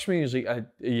got in touch with me. He was like, are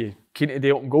you keen to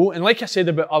do it and go? And like I said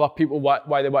about other people,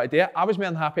 why they want to do it, I was more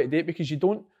than happy to do it because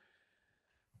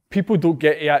people don't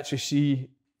get to actually see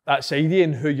that side of you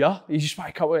and who you are. You just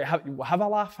want to come out, have a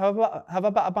laugh, have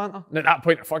a bit of banter. And at that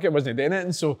point, fuck it, I wasn't doing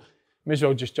anything, so may as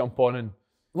well just jump on and...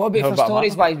 What about for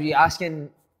stories wise? Were you asking...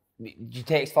 Did you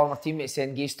text former teammates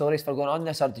saying gay stories for going on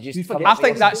this, or did you just I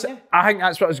think that's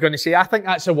what I was going to say. I think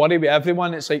that's a worry with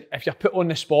everyone. It's like if you're put on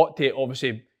the spot to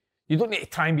obviously, you don't need to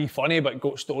try and be funny, but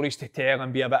got stories to tell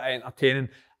and be a bit entertaining.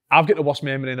 I've got the worst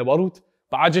memory in the world,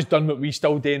 but I just done what we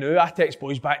still do now. I text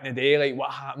boys back in the day, like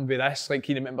what happened with this, like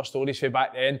can you remember stories from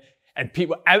back then? And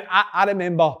people, I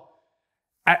remember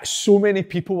so many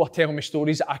people were telling me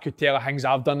stories that I could tell of things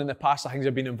I've done in the past, of things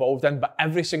I've been involved in, but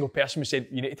every single person was saying,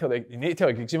 you need to tell the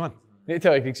Griegsy man. You need to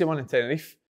tell the Griegsy man in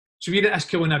Tenerife. So we're at this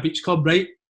Kelowna Beach Club, right?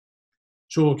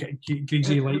 So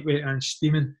Griegsy lightweight and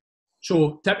steaming.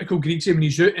 So typical Griegsy, when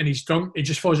he's out and he's drunk, he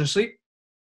just falls asleep.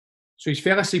 So he's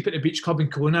fell asleep at the beach club in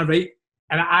Kelowna, right?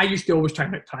 And I used to always try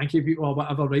and make pranky people or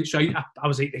whatever, right? So I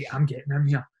was like, right, I'm getting him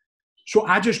here. So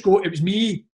I just go, it was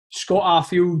me, Scott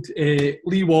Arfield,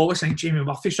 Lee Wallace and Jamie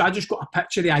Murphy. So I just got a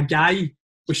picture of a guy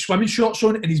with swimming shorts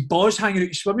on and his balls hanging out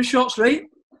his swimming shorts, right?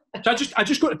 So I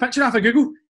just got the picture off of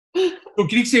Google. So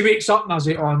Griegsy wakes up and I was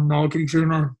like, oh no, Griegsy,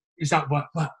 man. He's like, what,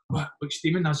 like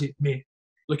steaming? I was like, mate,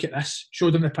 look at this.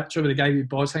 Showed him the picture with the guy with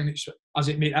balls hanging out. I was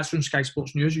like, mate, that's from Sky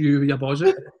Sports News, you with your balls out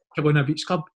at Kelowna Beach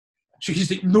Club. So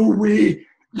he's like, no way.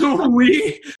 No,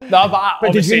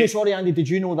 but did you know, sorry Andy, did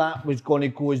you know that was going to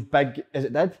go as big as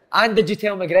it did? And did you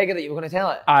tell McGregor that you were going to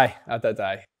tell it? Aye, I did,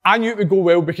 aye. I knew it would go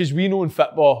well because we know in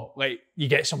football, like, you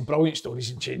get some brilliant stories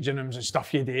in changing rooms and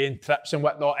stuff you do and trips and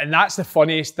whatnot. And that's the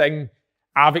funniest thing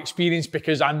I've experienced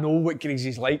because I know what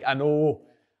Griegsy's like. I know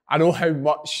how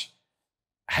much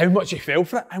he fell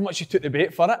for it, how much he took the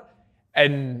bait for it.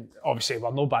 And obviously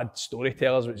we're no bad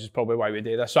storytellers, which is probably why we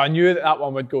do this. So I knew that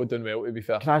one would go down well, to be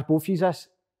fair. Can I ask both of you this?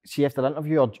 See, after the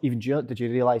interview, or even during it, did you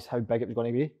realise how big it was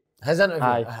going to be? His interview?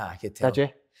 Aye. I could tell. Did you?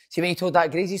 See, when he told that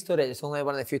Griegsy story, it's only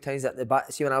one of the few times that the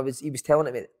back, see, when he was telling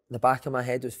it, mate, the back of my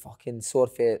head was fucking sore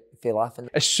for laughing.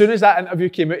 As soon as that interview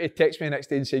came out, he texted me the next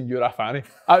day and said, you're a fanny.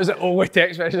 That was the only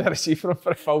text message I received from him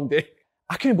for a full day.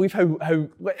 I couldn't believe how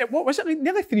what was it, like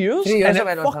nearly 3 years? 3 years and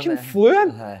it fucking flew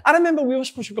in. I remember we were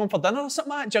supposed to be going for dinner or something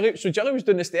like that. Jilly was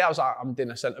doing this day. I was like, I'm doing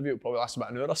this interview, it'll probably last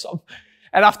about an hour or something.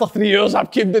 And after 3 years, I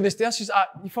came down the stairs. She's like,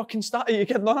 you fucking started, you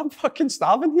kidding on? I'm fucking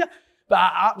starving here. But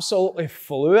I absolutely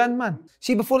flew in, man.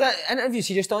 See, before that interview,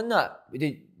 see, just on that,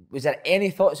 was there any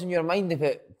thoughts in your mind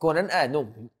about going into it?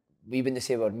 No, we wouldn't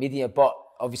say we're media, but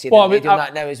obviously they're doing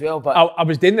that now as well. But I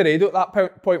was doing the radio at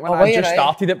that point when I just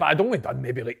started it, but I'd only done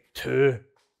maybe like 2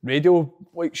 radio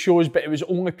shows, but it was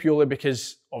only purely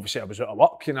because obviously I was out of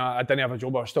work and I didn't have a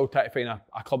job. I was still trying to find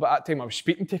a club at that time. I was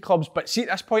speaking to clubs, but see, at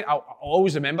this point, I'll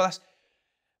always remember this.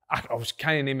 I was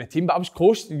kind of naming a team, but I was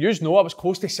close. You know, I was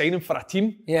close to signing for a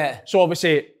team. Yeah. So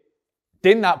obviously,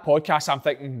 doing that podcast, I'm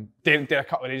thinking, doing a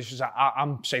couple of days,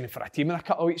 I'm signing for a team in a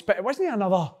couple of weeks. But it wasn't it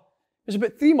was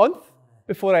about 3 months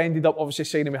before I ended up obviously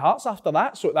signing with Hearts after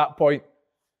that. So at that point,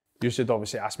 you should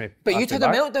obviously ask me. But you'd had a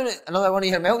meltdown, another one of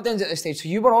your meltdowns at this stage. So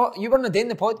you were on the day in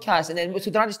the podcast, and then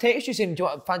so did I just text you saying, do you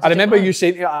want fancy? I remember you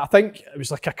saying, I think it was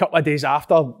like a couple of days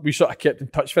after we sort of kept in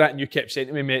touch for it, and you kept saying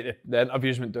to me, mate, the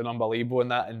interviews went down unbelievable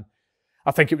and that. And I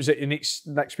think it was the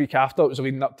next week after, it was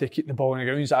leading up to keeping the ball in the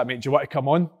grounds. I mate, do you want to come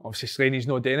on? Obviously, Slaney's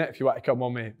not doing it. If you want to come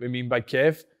on with me and Big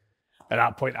Kev. At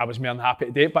that point, I was more than happy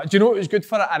to do it. But do you know what was good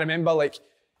for it? I remember like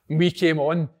when we came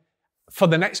on, for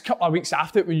the next couple of weeks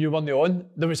after it, when you were on,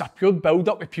 there was a pure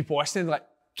build-up with people listening, like,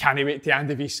 can't wait to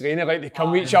Andy v Slaney, like, they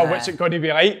come with each other, what's it going to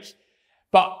be like?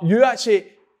 But you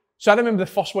actually, so I remember the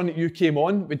first one that you came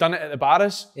on, we done it at the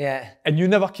Barras. Yeah. And you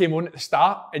never came on at the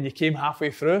start, and you came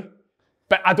halfway through.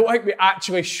 But I don't think we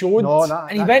actually showed. No,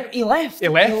 and he left. He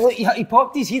left. He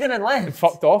popped his head in and left. And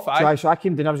fucked off, aye. So I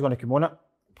came down, I was going to come on it,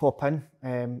 pop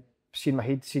in, seen my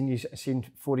head, seen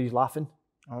 4E's laughing.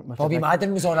 Bobby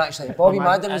Madden was on actually. Bobby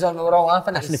Madden was on, we were all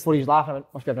laughing. Listen to 4E's laughing, I went,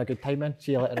 must be having a good time then,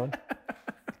 see you later on.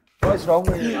 What's wrong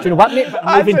with you? Do you know what, mate?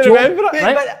 I remember it.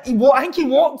 Right? But I think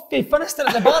he finished it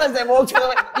at the bar and then walked away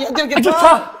like, you do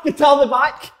guitar in the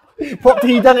back. Popped the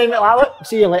head in and went like that,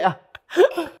 see you later.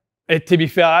 To be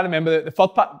fair, I remember the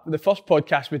first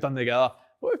podcast we done together.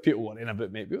 What were people worrying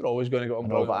about, mate? We were always going to get on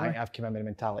board. But I think I've come in with the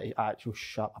mentality, actual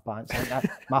shut up pants.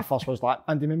 My first was like,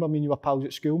 and remember me and you were pals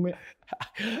at school, mate?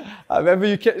 I remember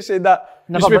you kept saying that.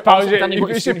 Never you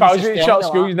used to be pals at shut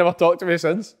school, you've never talked to me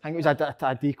since. I think it was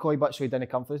a decoy, but so he didn't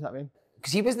come for us, isn't that mean?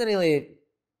 Because he wasn't really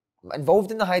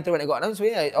involved in the Hydro when it got announced, were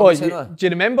you? Do you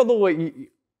remember though, like,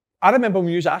 I remember when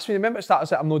you asked me, remember at the start I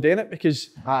said, I'm not doing it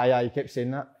because... Aye, you kept saying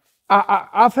that.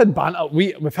 I've had banter,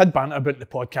 we've had banter about the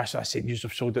podcast. I said, you've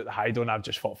sold out the Hydro and I've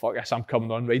just thought, fuck this, I'm coming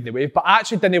on, riding the wave. But I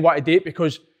actually didn't want to do it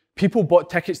because people bought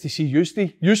tickets to see you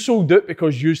three. You sold out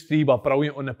because you three were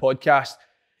brilliant on the podcast.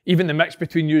 Even the mix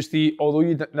between you three, although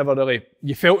you never really,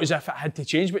 you felt as if it had to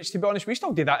change, which to be honest, we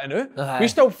still do that now. We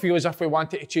still feel as if we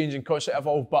wanted to change and constantly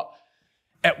evolve, but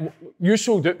you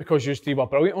sold out because you three were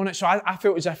brilliant on it. So I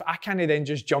felt as if I can't then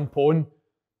just jump on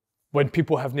when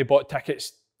people haven't bought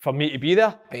tickets for me to be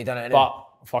there. But you done it anyway. But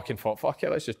I fucking thought, fuck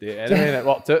it, let's just do it anyway, and it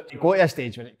worked out. You go to a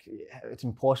stage when it's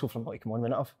impossible for him to come on,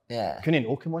 wouldn't it have? Yeah. Couldn't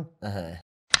know come on.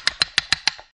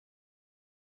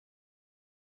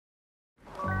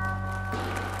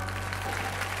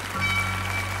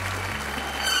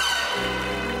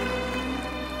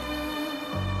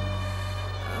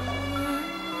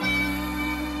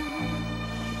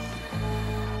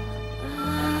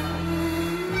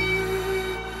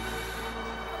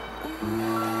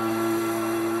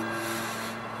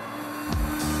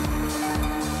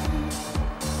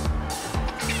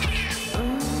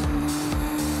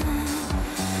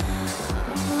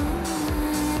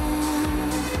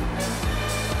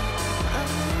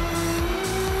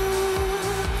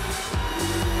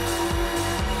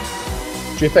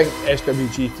 Do you think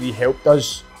SWG3 helped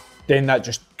us doing that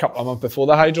just a couple of months before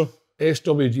the Hydro?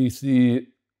 SWG3,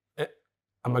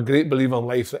 I'm a great believer in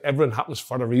life that everything happens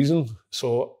for a reason.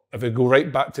 So if we go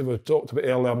right back to what we talked about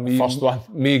earlier,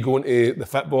 me going to the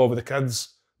football with the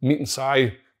kids, meeting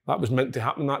Si, that was meant to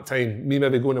happen that time. Me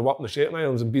maybe going to work in the Shetland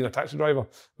Islands and being a taxi driver,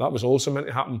 that was also meant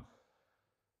to happen.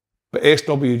 But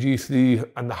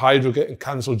SWG3 and the Hydro getting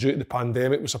cancelled due to the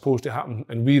pandemic was supposed to happen,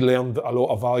 and we learned a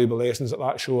lot of valuable lessons at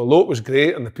that show. Although it was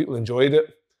great and the people enjoyed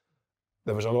it,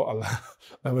 there was a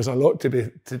lot to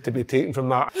be taken from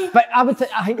that. But I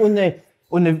think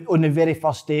on the very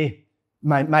first day,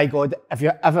 my God, if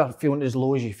you're ever feeling as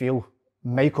low as you feel,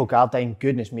 Michael Gardine,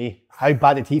 goodness me, how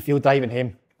bad did he feel driving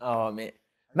home? Oh mate,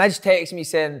 Midge texted me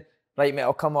saying, right mate,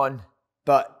 I'll come on,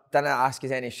 but didn't ask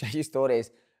us any shitty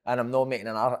stories. And I'm not making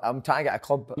I'm trying to get a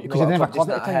club. Because you didn't have a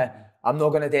club at the time. I'm not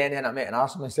going to do anything. I'm making an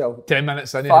arse of myself. 10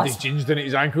 minutes in, he had his jeans down at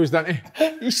his ankles, didn't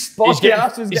he? He's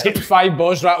getting 5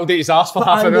 balls rattled at his arse for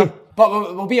half an hour. But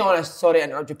we'll be honest, sorry to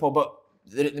interrupt you, Paul, but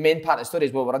the main part of the story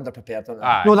is, well, we're underprepared,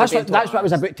 aren't we? No, that's what I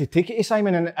was about to take it to,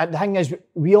 Simon. And the thing is,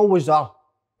 we always are,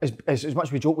 as much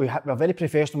as we joke, we're very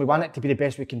professional. We want it to be the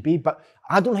best we can be. But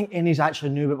I don't think any's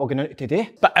actually knew what we're going out today.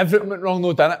 But everything went wrong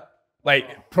though, didn't it?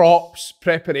 Like props,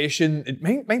 preparation.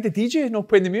 Mind the DJ not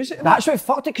playing the music. That's what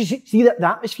fucked it, because see that the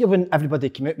atmosphere when everybody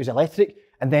came out was electric,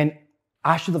 and then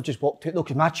I should have just walked out though,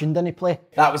 because my tune didn't play.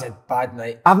 That was a bad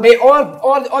night. Mate,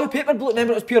 all the paper blew.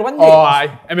 Remember, it was pure wind. Oh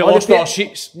aye, and we lost all our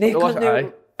sheets.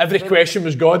 Every question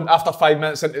was gone after 5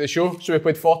 minutes into the show, so we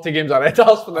played 40 games of Red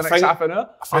Arse for the next half an hour.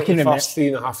 I think the first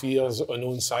 3.5 years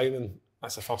unknown Simon,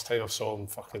 that's the first time I saw him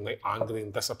fucking like angry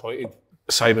and disappointed.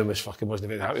 Simon wasn't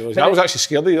very happy. I was actually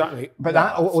scared of you that night. But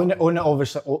that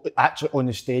obviously, actually on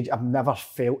the stage, I've never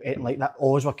felt it like that.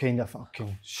 Always were kind of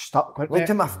fucking stuck. Looked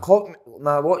at my clock,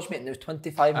 my watch, mate, and it was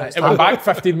 25 minutes. It went back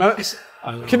 15 minutes.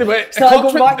 Couldn't wait. The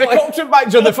clock went back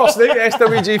during the first night at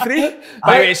SWG3.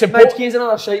 By the way, it's a Midge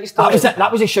another shite story.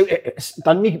 That was a shout. It's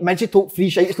done me. Midge told 3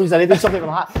 shite stories already, something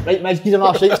like that. Right, Midge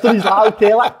another shite stories. I'll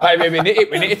tell it. By the way,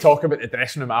 we need to talk about the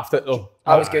dressing room after it though.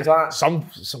 That was good, wasn't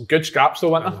it? Some good scraps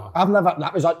though, weren't there?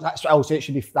 That's what I'll say. That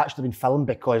should have been filmed,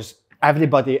 because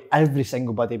every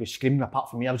single body was screaming apart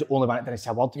from me. I was the only one that didn't say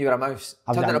a word. You were a mouse.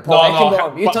 Turned into Paul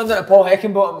Heckenbottom. You turned into Paul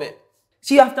Heckenbottom, mate.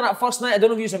 See, after that first night, I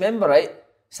don't know if you remember, right?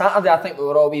 Saturday, I think we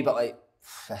were all wee bit like,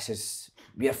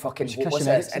 we're fucking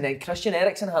hopeless. And then Christian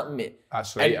Eriksen happened, mate.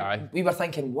 That's right, aye. We were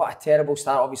thinking, what a terrible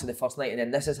start, obviously, the first night, and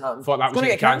then this has happened. Thought that was going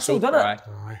to get cancelled, didn't it?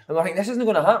 And we're thinking, this isn't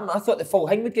going to happen. I thought the full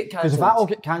thing would get cancelled. Because if that all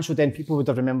get cancelled, then people would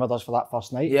have remembered us for that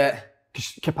first night. Yeah.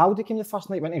 Because Capaldi came the first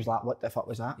night, when he was like, what the fuck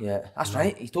was that? Yeah, that's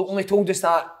right. He only told us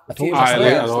that a few years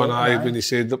later. When he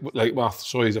said, that, like, well,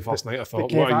 sorry, the first night, I thought,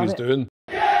 what are you doing?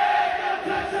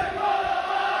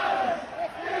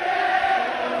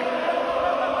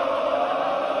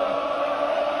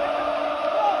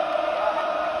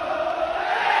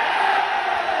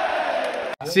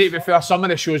 See, to be fair, some of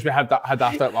the shows we had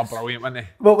after it were brilliant, weren't they?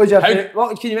 What was your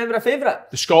favourite? Can you remember a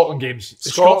favourite? The Scotland games. The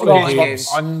Scotland games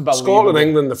were unbelievable. Scotland,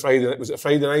 England, was it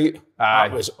Friday night? Aye.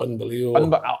 That was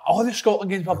unbelievable. All the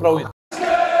Scotland games were brilliant.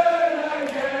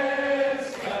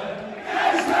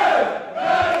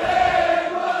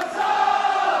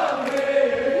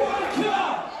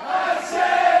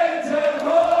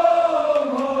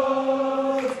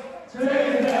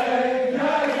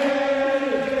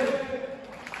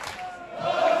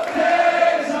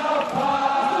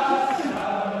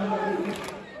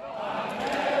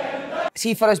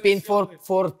 See, for us being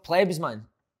four plebs, man,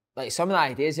 like some of the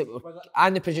ideas that were,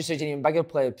 and the producers an even bigger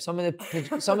pleb, some of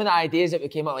the ideas that we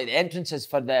came up with, like the entrances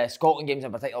for the Scotland games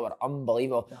in particular were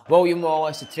unbelievable. William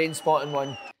Wallace, the train spotting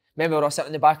one. Remember we were sitting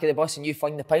in the back of the bus and you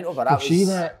flung the pint over. That was... See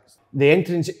the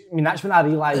entrance, I mean, that's when I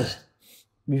realised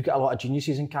we've got a lot of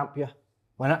geniuses in camp here,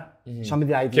 wasn't it? Some of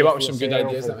the ideas. Came up with some good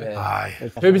ideas, didn't we?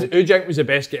 Aye. Who do you think was the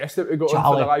best guest that we got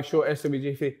on for the live show at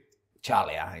SWG3?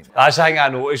 Charlie, I think. That's the thing I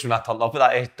noticed when I turned up at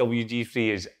that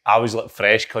SWG3 is I was like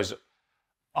fresh because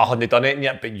I hadn't done anything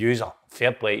yet, but you are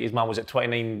fair play. His man was at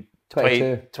 22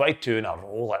 in a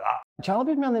row like that. Charlie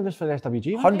was more nervous for the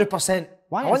SWG. 100%.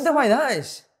 I wonder why that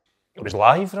is. It was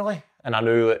live, really. And I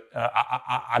knew that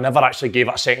I never actually gave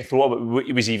it a second thought about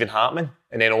what was even happening.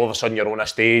 And then all of a sudden you're on a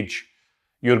stage,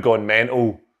 you're going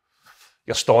mental,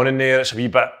 you're standing there, it's a wee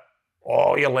bit,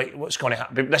 oh, you're like, what's going to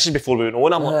happen? This is before we went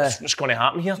on, I'm like, what's going to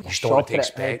happen here? You just don't know what to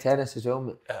expect. Tennis as well,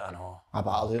 mate. I know. I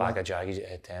battled bag of jaggies at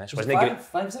head tennis. Wasn't it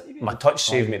great? My touch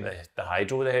saved me the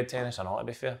Hydro with the head tennis, I know, to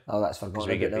be fair. Oh, that's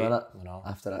forgotten about now, isn't it?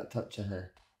 After that touch,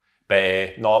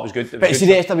 But no, it was good. But see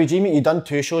the SWG mate, you done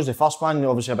 2 shows. The first one,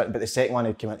 obviously, but the second one,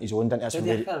 he came into his own, didn't he?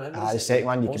 The second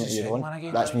one, you came into your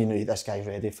own. That's when you knew this guy's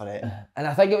ready for it. And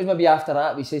I think it was maybe after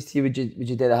that we says to you, would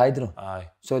you do the Hydro? Aye.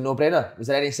 So no brainer. Was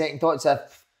there any second thoughts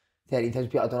if 13,000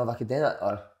 people, I don't know if I could do that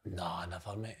or? No,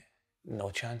 never, mate. No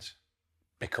chance.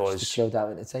 Because just chilled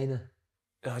out into China.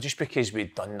 Just because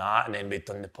we'd done that and then we'd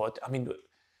done the pod. I mean,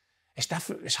 it's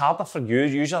different. It's harder for you.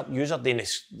 User doing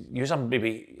this. User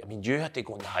maybe. I mean, you had to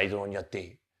go on the Hydro on your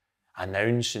day,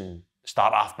 announce and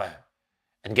start off by,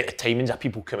 and get the timings of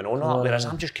people coming on. Oh, whereas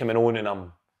I'm just coming on and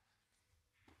I'm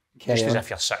just as if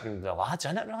you're sitting with the lads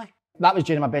in it, really. That was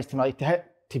during my best time. Like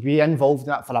to be involved in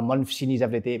that for a month, seeing these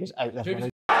every day was out there.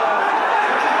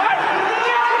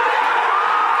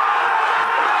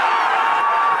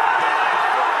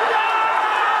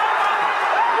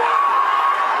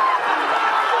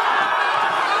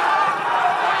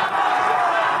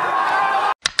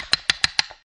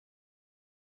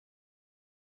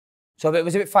 So it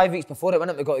was about 5 weeks before it,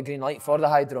 wasn't it? We got a green light for the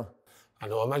Hydro. I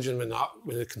know, imagine when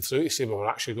they come through to say we were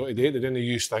actually going to do it, did any of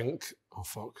you think, oh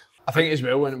fuck. I think as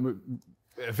well, when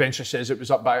it eventually says it was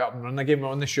back up and running again, we were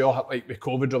on the show, like with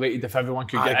COVID related, if everyone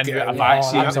could get in with a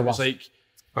vaccine, it was like,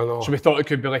 I know. So we thought it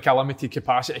could be like a limited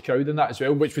capacity crowd in that as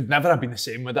well, which would never have been the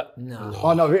same with it. No.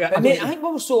 Oh no, but mate, I think we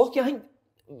were so lucky. I think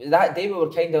that day we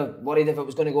were kind of worried if it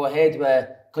was going to go ahead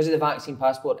because of the vaccine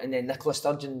passport, and then Nicola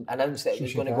Sturgeon announced that it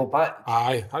was going to go back.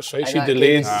 Aye, that's right. And She that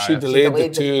delayed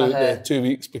case- the 2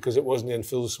 weeks because it wasn't in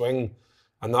full swing,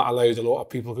 and that allowed a lot of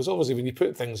people, because obviously when you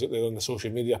put things out there on the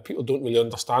social media, people don't really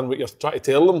understand what you're trying to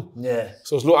tell them. Yeah.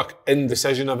 So there's a lot of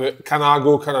indecision about can I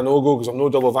go, can I no go, because I'm no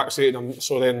double vaccinated.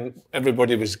 So then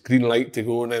everybody was green light to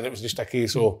go, and then it was just a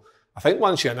case of, I think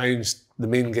once you announced the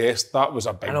main guest, that was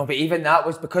a big... I know, but even that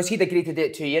was, because he'd agreed to do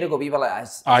it 2 years ago, we were like,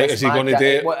 is he going to do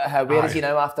it? Where is he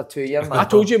now after 2 years, man? I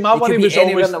told you, my worry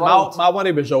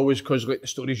was always because like the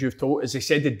stories you've told is they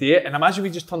said the date, and imagine we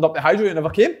just turned up the Hydro and never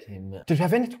came. Did we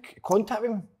have any contact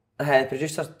with him? The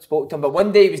producer spoke to him, but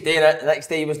one day he was doing it, the next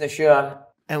day he wasn't sure.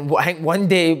 And I think one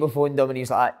day we phoned him and he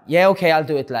was like, yeah, okay, I'll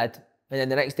do it, lad. And then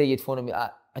the next day you'd phone him and be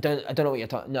like, I don't know what you're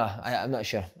talking. No, I'm not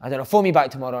sure. I don't know. Phone me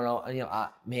back tomorrow or not. And you're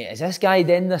like, mate, is this guy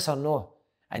doing this or no?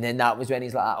 And then that was when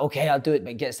he's like, okay, I'll do it,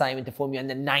 but get Simon to phone me on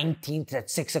the 19th at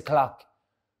 6 o'clock.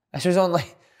 This was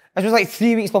like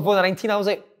 3 weeks before the 19th. I was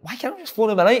like, why can't I just phone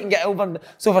him tonight and get over?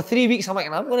 So for 3 weeks, I'm like,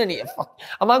 am I going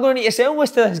to need to sell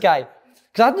this to this guy?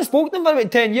 Because I hadn't spoken to him for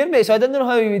about 10 years, mate, so I didn't know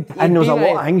how he would. And there was a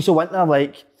lot of things, so wasn't there,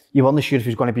 like, you weren't sure if he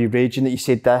was going to be raging that you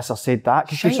said this or said that.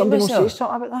 Could somebody say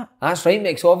something about that? That's right,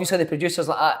 mate. So obviously the producer's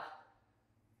like that.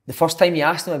 The first time you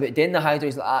asked him about doing the Hydro,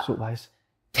 he's like that. So lies.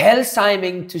 Tell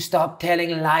Simon to stop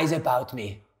telling lies about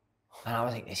me. And I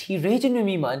was like, is he raging with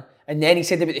me, man? And then he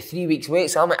said about the 3 weeks wait.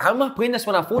 So I'm like, how am I playing this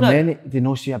when I phone him? And then they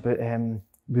know say about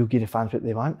we'll give the fans what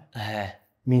they want.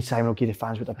 Me and Simon will give the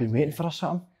fans what they've been waiting for or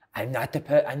something. I'm not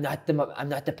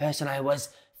the person I was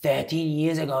 13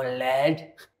 years ago,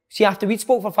 lad. See, after we'd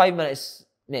spoke for 5 minutes,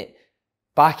 mate,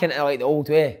 back into like the old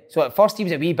way. So at first he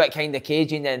was a wee bit kind of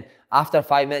cagey, and then after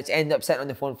 5 minutes, ended up sitting on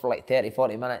the phone for like 30,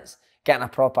 40 minutes, getting a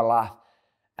proper laugh.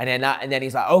 And then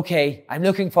he's like, okay, I'm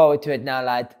looking forward to it now,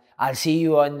 lad. I'll see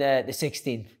you on the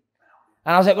 16th.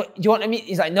 And I was like, well, do you want to meet?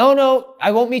 He's like, no,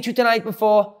 I won't meet you tonight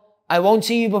before. I won't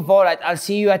see you before. I'll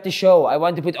see you at the show. I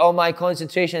want to put all my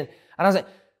concentration. And I was like,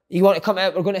 you want to come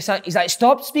out? We're going to sign. He's like,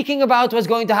 stop speaking about what's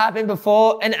going to happen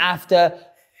before and after.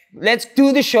 Let's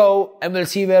do the show and we'll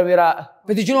see where we're at.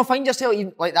 But did you not find yourself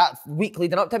even like that week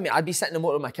leading up to me? I'd be sitting in the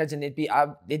motor with my kids and they'd be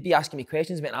asking me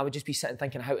questions, mate, and I would just be sitting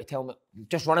thinking how to tell them,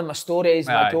 just running my stories,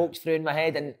 my jokes through in my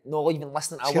head and not even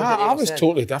listening to I was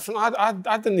totally different. I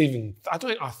don't think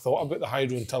I thought about the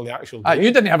Hydro until the actual day.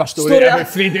 You didn't have a story every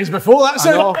 3 days before, that's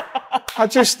it. I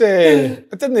just,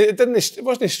 it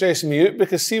wasn't stressing me out,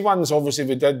 because see, once obviously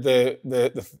we did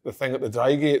the thing at the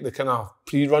Drygate, the kind of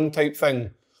pre-run type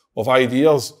thing of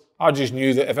ideas, I just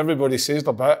knew that if everybody says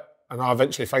their bit and I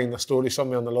eventually find the story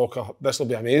somewhere in the locker, this will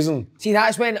be amazing. See,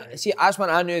 that's when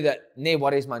I knew that, no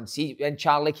worries, man. See, when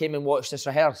Charlie came and watched us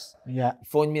rehearse, he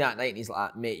phoned me that night and he's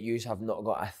like, mate, you have not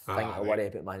got a thing to worry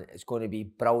about, man. It's going to be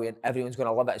brilliant. Everyone's going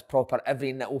to love it. It's proper.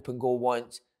 Everything that Open Goal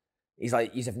wants. He's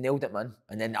like, you've nailed it, man.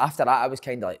 And then after that, I was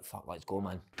kind of like, fuck, let's go,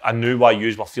 man. I knew why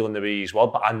you were feeling the way you were,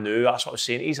 but I knew that's what I was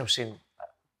saying to you. I was saying,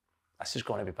 this is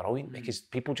going to be brilliant because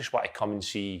people just want to come and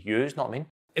see you, you know what I mean?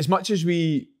 As much as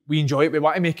we enjoy it,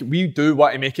 we do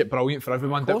want to make it brilliant for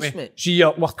everyone, don't we? Mate. See,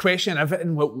 we're questioning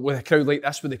everything with a crowd like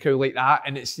this, with a crowd like that,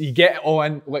 and it's you get it all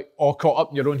in, like all caught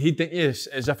up in your own head, don't you? As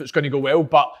if it's going to go well.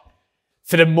 But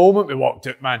for the moment we walked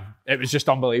out, man, it was just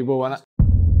unbelievable, wasn't it?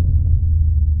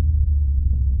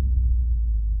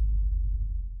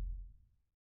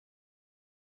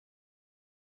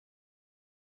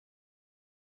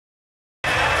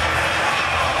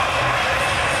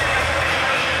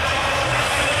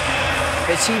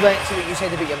 But see what you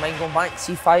said about your mind going back.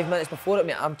 See 5 minutes before it,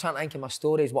 mate, I'm trying to think of my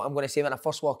stories, what I'm going to say when I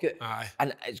first walk out. Aye.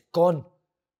 And it's gone.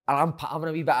 And I'm having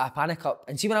a wee bit of a panic up.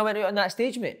 And see when I went out on that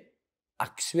stage, mate, I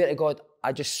swear to God,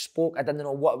 I just spoke. I didn't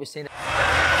know what I was saying.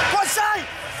 What side?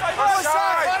 What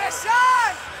side? What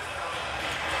side?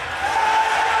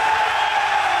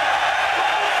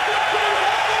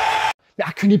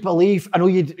 I couldn't believe, I know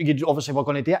you'd obviously were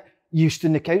going to do it, you stood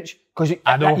on the couch, because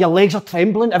I know. your legs are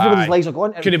trembling, everybody's legs are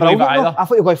going. Couldn't believe it either. I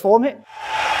thought you were going to fall, mate.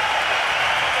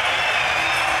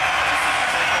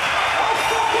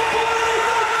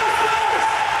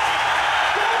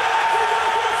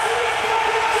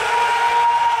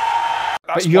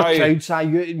 But your crowd, Si, I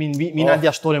mean, me and Andy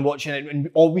are stood watching it, and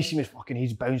all we see was fucking,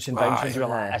 he's bouncing. We were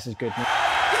like, this is good, mate.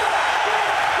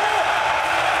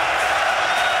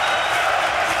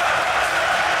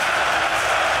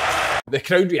 The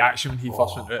crowd reaction when he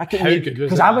first went out, how good was it?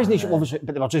 Because I wasn't sure, obviously,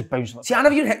 but they were just bouncing. See, I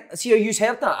never even see how you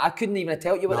heard that. I couldn't even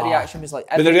tell you what the reaction was like.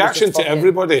 But the reaction to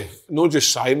everybody, not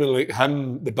just Simon, like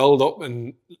him, the build up,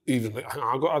 and even like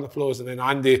I got an applause, and then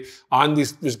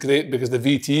Andy's was great because the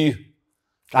VT,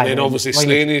 and then obviously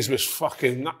Slaney's was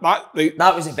fucking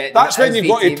that was a bit. That's when you've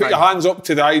got to put your hands up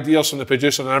to the ideas from the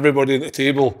producer and everybody at the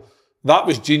table. That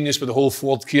was genius with the whole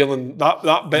Ford Keelan. That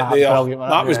bit there,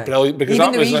 that was brilliant because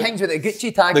even that was the wee like, things with the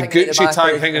Gucci tag, the Gucci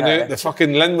tag hanging out, the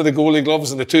fucking Lynn with the goalie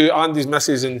gloves, and the two Andy's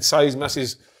misses and Si's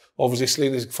misses. Obviously,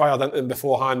 Slaney's fired into him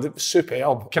beforehand. It was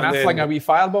superb. Can I fling a wee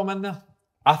firebomb in there?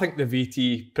 I think the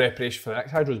VT preparation for the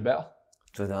next Hydro is better.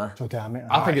 So damn it.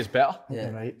 I think it's better.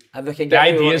 Yeah. Right. The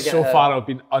ideas so far have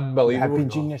been unbelievable. Have been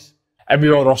genius. And we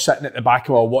were all sitting at the back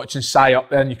while watching Si up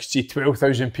there, and you could see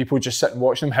 12,000 people just sitting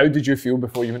watching him. How did you feel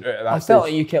before you went out of that I stage? felt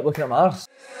like you kept looking at my arse.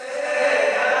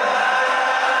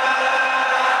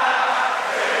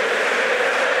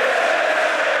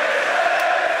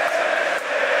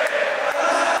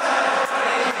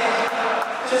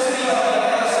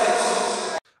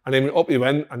 And then up he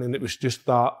went, and then it was just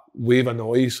that wave of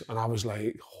noise, and I was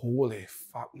like, holy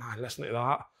fuck, man, listen to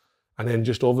that. And then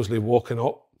just obviously walking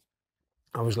up,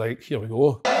 I was like, here we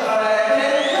go.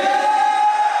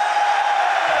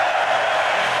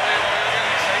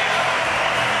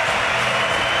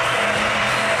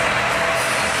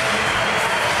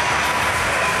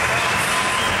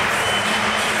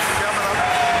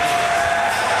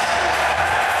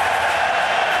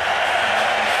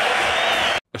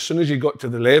 As soon as you got to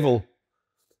the level,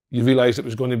 you realised it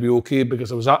was going to be okay because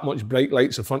there was that much bright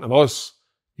lights in front of us,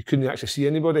 you couldn't actually see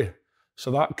anybody. So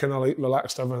that kind of like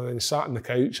relaxed everything, and then sat on the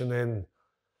couch and then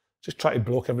just try to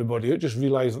block everybody out, just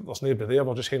realise that there's nobody there,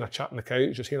 we're just having a chat on the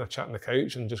couch,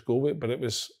 and just go with it. But it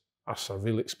was a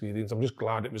surreal experience. I'm just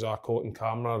glad it was our caught in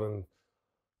camera and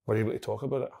we're able to talk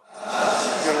about it.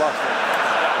 Your last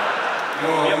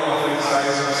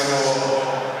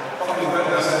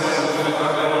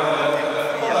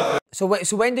one.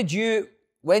 So when do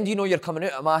you know you're coming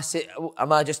out?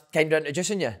 Am I just kind of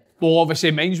introducing you? Well, obviously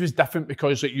mine was different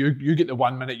because like, you get the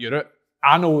 1 minute you're out.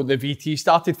 I know the VT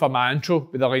started for my intro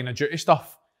with the line of duty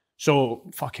stuff.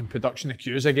 So fucking production of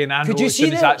cues again. I could know you as soon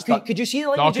see as that? that start, Could you see the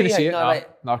line no, of duty? I couldn't see it. No, right.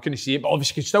 No, I couldn't see it, but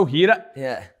obviously you could still hear it.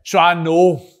 Yeah. So I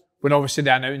know when obviously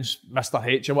they announce Mr.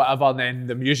 H or whatever, and then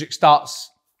the music starts,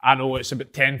 I know it's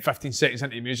about 10, 15 seconds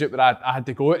into the music where I had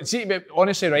to go. And see,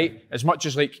 honestly, right, as much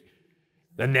as like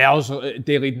the nerves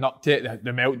day leading up to it, the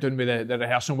meltdown with the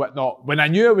rehearsal and whatnot, when I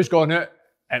knew I was going out,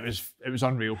 it was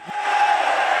unreal.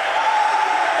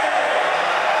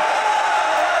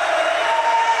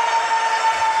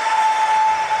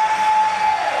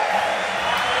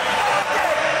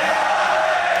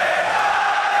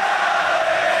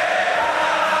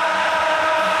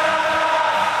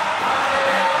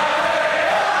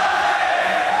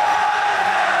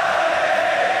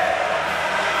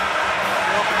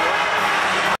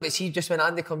 But see, just when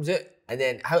Andy comes out, and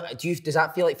then does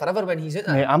that feel like forever when he's out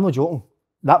there? Mate, I'm not joking.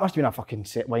 That must have been a fucking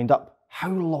set wind up. How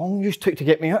long you took to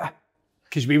get me out?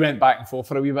 Because we went back and forth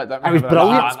for a wee bit. Didn't we? It was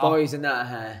brilliant. Boys and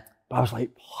that. I was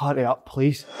like, hurry up,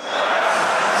 please.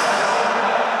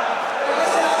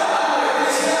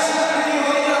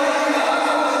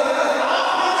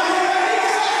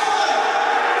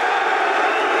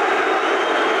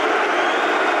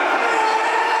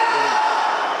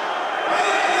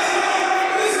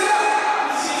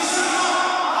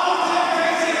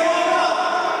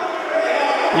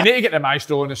 You need to get the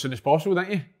maestro on as soon as possible, don't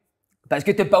you? But it's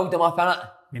good to build them up, innit?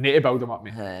 You need to build them up,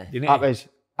 mate.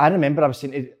 I remember I was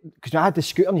saying, because I had the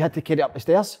scooter and you had to carry it up the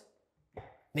stairs.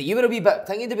 Mate, you were a wee bit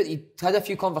thinking about it. You had a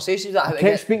few conversations about how I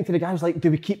kept speaking to the guy, I was like, do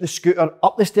we keep the scooter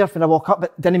up the stairs when I walk up?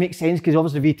 But it didn't make sense because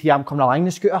obviously VT, I'm coming along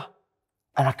the scooter.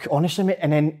 And honestly, mate,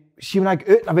 and then see when I got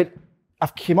out, I went,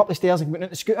 I've came up the stairs and went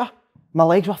out the scooter. My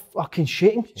legs were fucking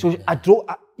shaking. So I drove,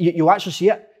 you'll actually see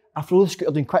it. I threw the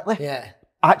scooter down quickly. Yeah.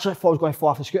 I actually thought I was going to fall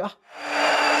off the scooter.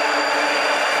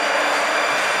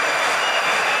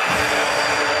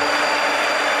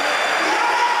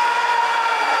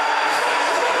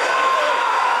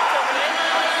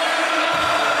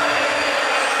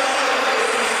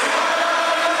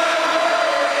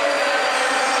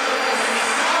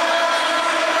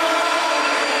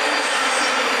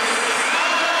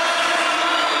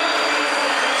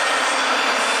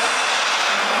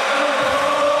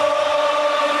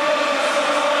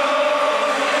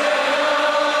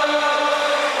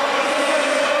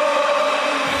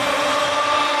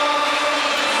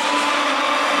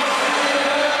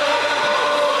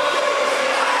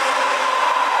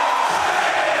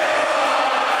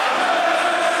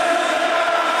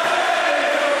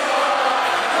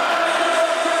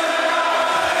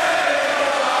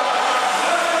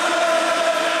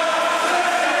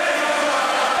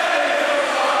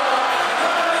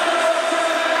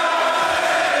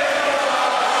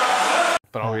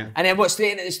 Brilliant. And then what,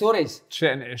 straight into the stories?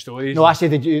 Straight into the stories. No, I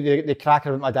said the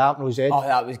cracker with my dad and Rosette. Oh,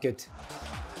 that was good.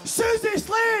 Susie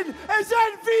Slane is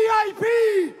in VIP!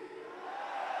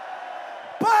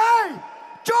 But hey,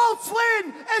 Joel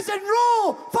Slane is in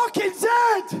row fucking Z!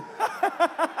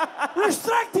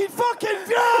 Restricted fucking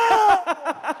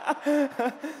view!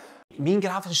 Me and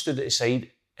Gravin stood at the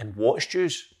side and watched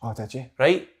yous. Oh, did you?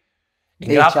 Right?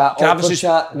 Awkward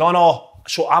chat. No.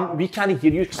 So we can't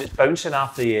hear you because it's bouncing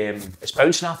off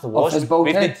the walls. his bald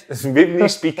head. We've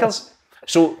these speakers.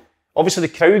 So obviously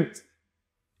the crowd,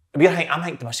 I'm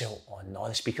thinking to myself, oh no,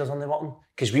 the speakers on the button.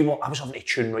 Because I was having to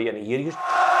tune right in the ear.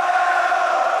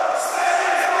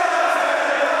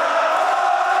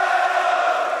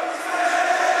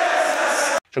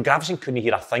 So Gravison couldn't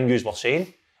hear a thing you were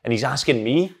saying, and he's asking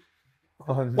me,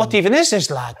 what even is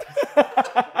this, lad?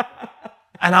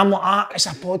 And I'm like, it's a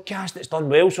podcast, it's done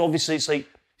well, so obviously it's like,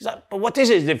 he's like, but what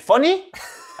is it? Is it funny?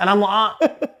 And I'm like,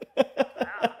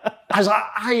 I was like,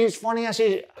 aye, it's funny. I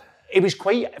said, it was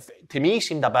quite, to me,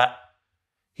 seemed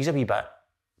he's a wee bit,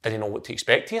 didn't know what to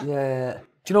expect here. Yeah.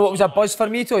 Do you know what was a buzz for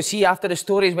me to see after the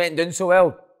stories went down so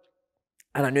well?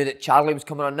 And I knew that Charlie was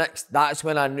coming on next. That's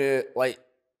when I knew, like,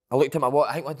 I looked at my watch,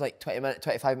 I think it was like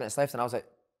 25 minutes left, and I was like,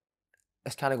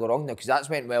 this can't go wrong now, because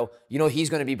that's went well. You know he's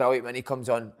going to be brilliant when he comes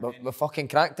on. We fucking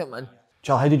cracked it, man.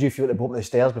 Charlie, how did you feel at the bottom of the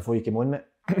stairs before you came on, mate?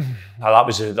 That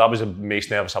was the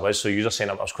most nervous I was. So you were saying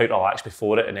I was quite relaxed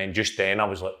before it, and then just then I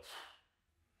was like,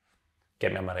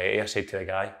 get me a Moretti, I said to the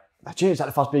guy. Did you? Is that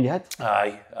the first beer you had?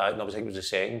 Aye, no, I think it was the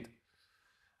second.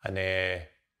 And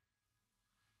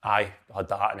I had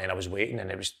that, and then I was waiting,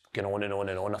 and it was going on and on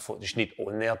and on. I thought, just need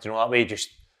on there, do you know that way? Just.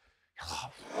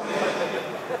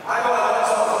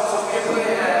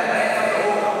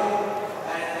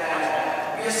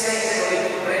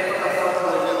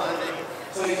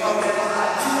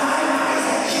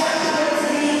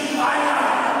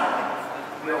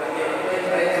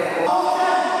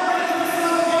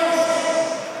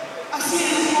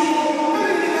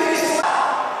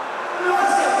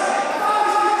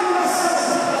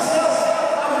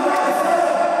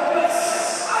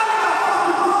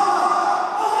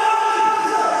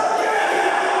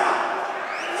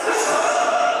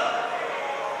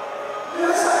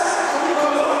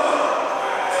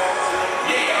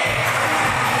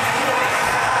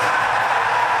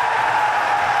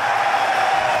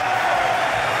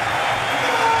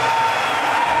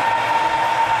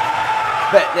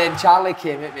 But then Charlie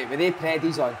came at me with their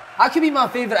preddies on. That could be my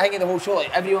favourite thing in the whole show. Like,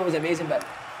 everyone was amazing, but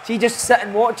see, just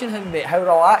sitting watching him, mate, how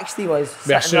relaxed he was.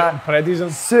 With a suit and preddies on.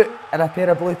 Suit and a pair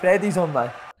of blue preddies on,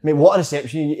 man. Mate, what a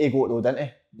reception you got though, didn't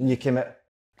you? When you came out.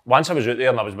 Once I was out there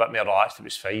and I was a bit more relaxed, it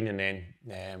was fine, and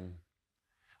then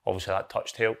obviously that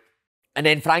touched helped. And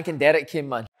then Frank and Derek came,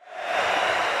 man.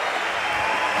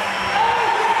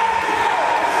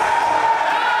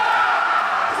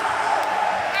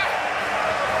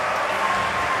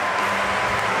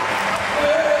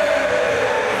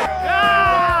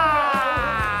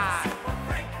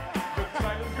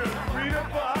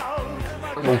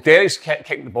 Well, Derek's kicked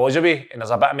the balls away, and there's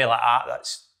a bit of me like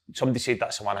that. Somebody said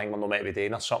that's the one thing we're not meant to be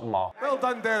doing or something. Or... Well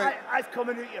done, Derek. I've come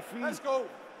in at your feet. Let's go.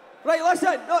 Right,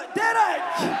 listen. No, Derek!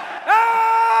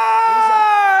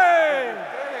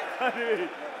 Hey!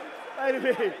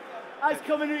 Anyway, I've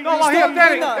come in at your feet. No, here,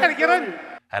 Derek. Derek, you're in.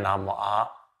 And I'm like,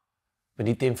 we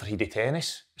need them for he do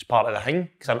tennis. It's part of the thing.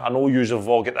 Because I know you have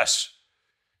all got this,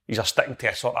 you're sticking to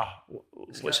a sort of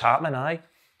what's happening, aye.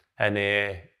 And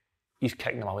he's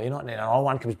kicking them away, not, and then another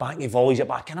one comes back and he volleys it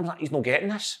back in. I'm like, he's not getting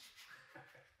this.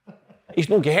 He's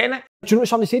not getting it. Do you know what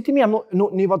somebody said to me? I'm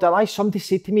not never did I. Somebody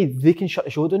said to me they can shut the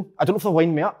show down. I don't know if they're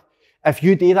winding me up. If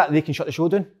you do that, they can shut the show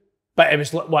down. But it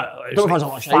was what? It was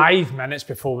like 5 minutes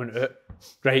before we went out.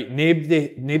 Right,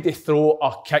 nobody throw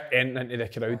or kick into the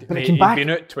crowd. But it came back. He'd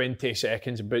been out 20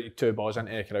 seconds and put 2 balls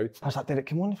into the crowd. I was like, Derek,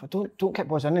 come on, if I don't kick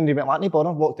balls in, and he went like, no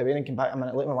bother, walked away and came back a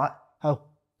minute later, I'm like, how?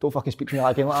 Don't fucking speak to me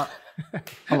like again like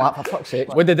that. I'm like, for fuck's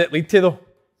sake. What did it lead to though?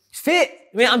 It's fate.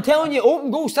 Mate, I'm telling you, open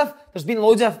goal stuff. There's been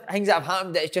loads of things that have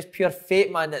happened that it's just pure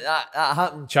fate, man, that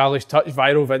happened. Charlie's touch,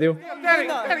 viral video.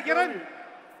 Derek, you're in.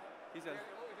 He's in.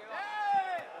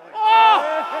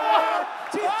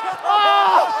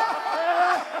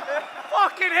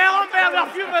 Fucking hell, I'm better than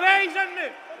a few berets, isn't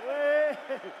it?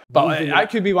 But that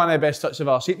could be one of the best touches I've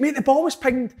ever seen. Mate, the ball was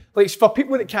pinged, like for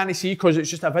people that can't see because it's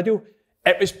just a video,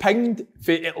 it was pinged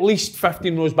for at least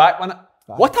 15 rows back, wasn't it?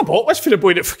 What a ball was for the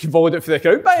boy that fucking volleyed it for the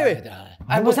crowd, by the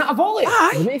way. Was that a volley?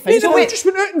 Aye, mate, the boy just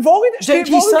went out and volleyed it. Think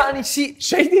he sat in his seat?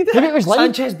 Shaded it. Maybe it was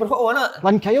Lynn. Sanchez Brito, wasn't it?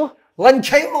 Lynn Kyle. Lynn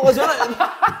Kyle was on it.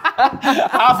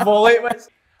 Half volley it was.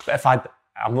 But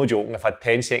I'm not joking, if I had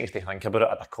 10 seconds to think about it,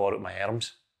 I'd have caught out my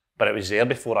arms. But it was there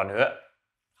before I knew it.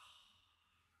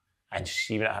 And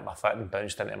see when it hit my foot and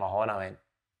bounced into my horn, I went,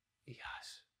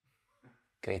 yes.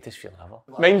 Greatest feeling ever.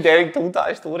 Mind Derek told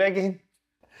that story again.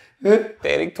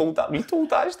 Derek told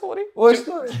that story. What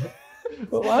story?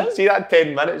 What was? See that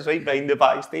 10 minutes right behind the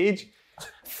backstage?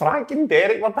 Frank and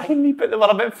Derek were behind me, but they were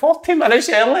about 40 minutes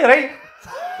early, right?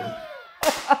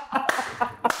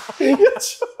 They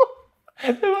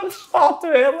were far too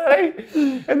early, right?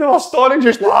 And they were standing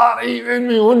just like that, right, in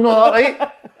me own,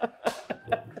 right?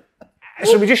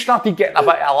 So we just started getting a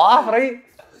bit of a laugh, right?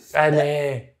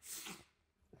 And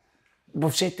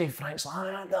we've said to Frank's like,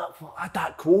 I had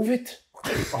that COVID.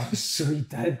 Oh, so he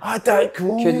did. I had that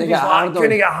COVID. Couldn't get hard on.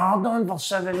 Couldn't get hard on for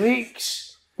 7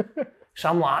 weeks. So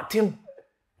I'm like to him,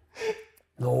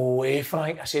 no way,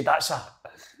 Frank. I said, that's a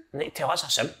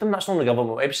symptom, that's on the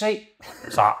government website.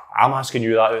 So I'm asking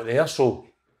you that out there. So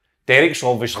Derek's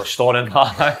obviously stoning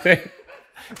that.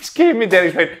 He's gave me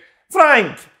Derek's went,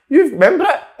 Frank, you remember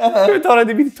it? You'd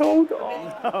already been told.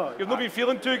 Oh. You've not been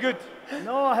feeling too good?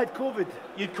 No, I had COVID.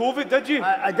 You had COVID, did you?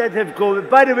 I did have COVID.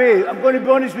 By the way, I'm going to be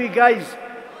honest with you guys.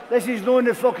 This is not on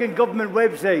the fucking government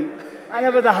website. I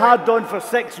never had hard on for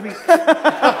 6 weeks. Fucking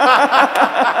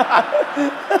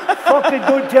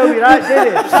don't tell me that, did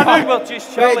it? Well,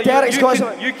 just Charlie,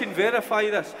 you can verify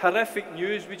this. Horrific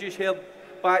news we just heard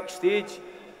backstage.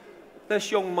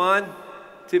 This young man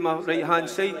to my right hand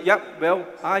side, yep, well,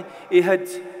 aye, he had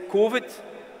COVID.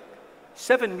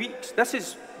 7 weeks. This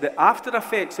is the after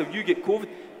effects of you get COVID.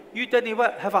 You didn't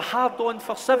have a hard on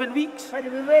for 7 weeks. Derek,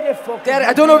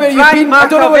 I don't know where you've been. I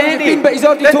don't know where you've been, but he's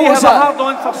already told us that. Hard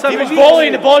on for 7 weeks. He was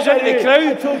volleying the balls into the crowd.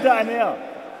 I told that in there.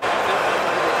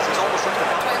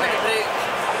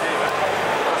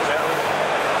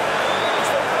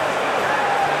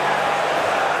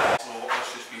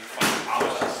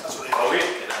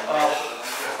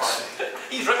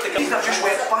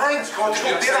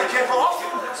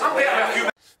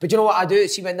 But you know what I do?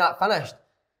 See, when that finished,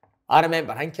 I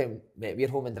remember thinking, mate, we're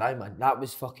home and dry, man. That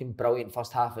was fucking brilliant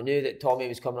first half. I knew that Tommy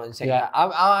was coming on in second half.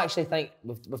 I actually think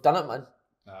we've done it, man.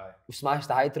 Aye. We've smashed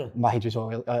the Hydro. My head was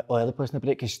all over the place in the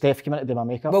break because Steph came in to do my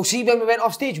makeup. Well, see, when we went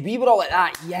off stage, we were all like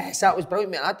that. Yes, that was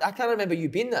brilliant, mate. I can't remember you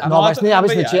being there. No, I was in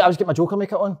the chair. I was getting my Joker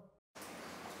makeup on.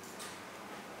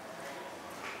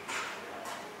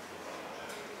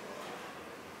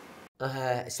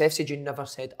 Steph said you never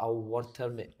said a word to her,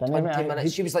 mate. 20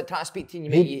 minutes. She was like trying to speak to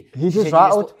you, mate. He just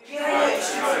rattled.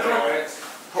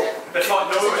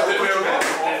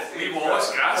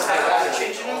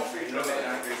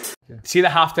 See the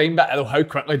half-time bit, though, how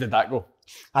quickly did that go?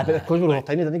 I think because we were all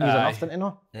tiny, didn't give us enough, didn't you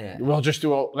know? Yeah. Well, just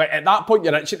like, at that point,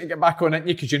 you're itching to get back on, aren't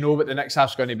you? Because you know what the next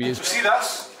half's going to be. So see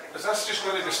this? Is this just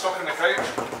going to be stuck in the couch?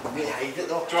 Mate, hide it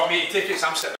though. Do you want me to take it? So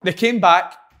I'm sitting. They came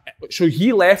back, so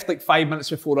he left like 5 minutes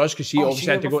before us because he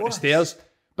obviously had to go up the stairs.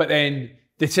 But then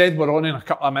they said we're on in a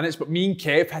couple of minutes, but me,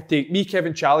 Kev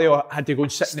and Charlie had to go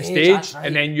and sit on the stage, right.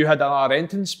 And then you had another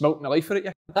entrance, milking the life for it,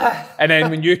 yeah. And then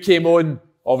when you came on,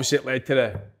 obviously it led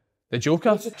to the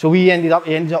Joker. So he ended up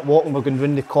walking, we're going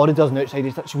round the corridors and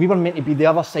outside. So we were meant to be the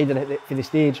other side of the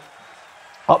stage,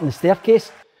 up in the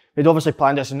staircase. We'd obviously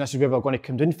planned this, and this is where we were going to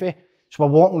come down for. So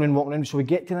we're walking around. So we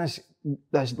get to this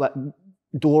like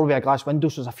door with a glass window.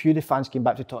 So there's a few of the fans came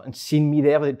back to talk and seen me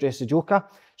there with dressed as Joker.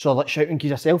 So they're like shouting,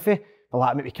 "Give us a selfie." We're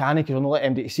like, "Mate, we can't, because we're not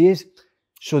letting MD to see us."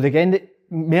 So again,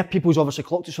 more people's obviously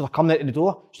clocked it, so they're coming out of the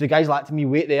door. So the guy's like to me,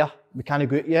 "Wait there, we can't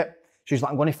go out yet." So he's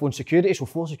like, "I'm going to phone security," so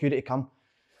for security to come.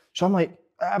 So I'm like,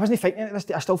 I wasn't thinking at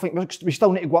this. I still think we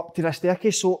still need to go up to the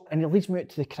staircase. So and he leads me out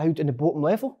to the crowd in the bottom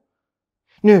level.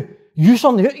 Now, you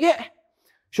saw the out yet.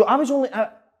 So I was only,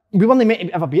 we weren't meant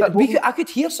to ever be at the I could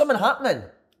hear something happening.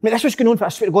 Mate, this was going on for, I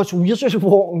swear to God, so we're just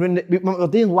walking around, when we were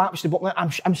doing laps,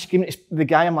 I'm screaming at the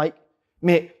guy, I'm like,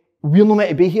 mate, we're not meant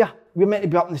to be here. We're meant to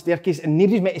be up in the staircase and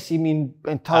nobody's meant to see me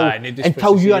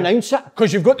until you announce it.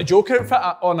 Because you've got the Joker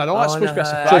outfit on, I know that's supposed to be a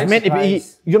surprise. So it's meant to be,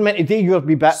 you're meant to do your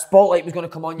wee bit. Spotlight was going to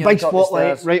come on you. Big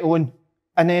spotlight, right on.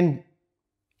 And then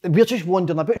we're just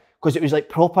wandering about because it was like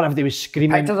proper, everybody was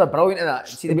screaming. Pictures are brilliant of that.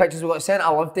 See the pictures we got sent? I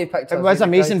love the pictures. It was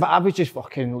amazing, but I was just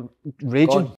fucking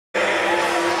raging.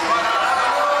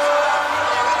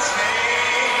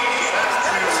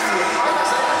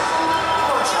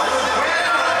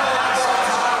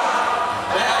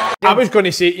 I was going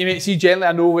to say to you, mate, see, gently,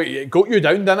 I know it got you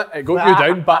down, didn't it? It got you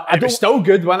down, but it was still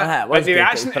good, wasn't it? Was the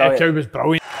reaction to the crowd was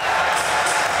brilliant.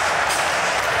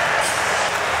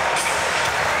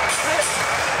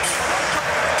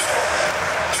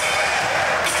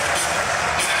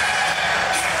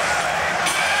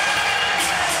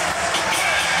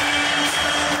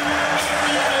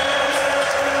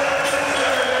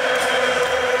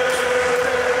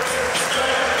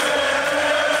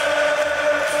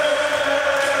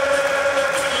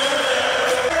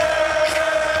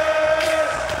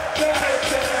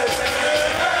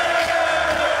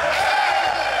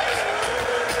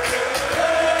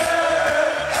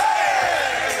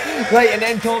 Right, and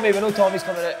then Tommy, we know Tommy's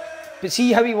coming out. But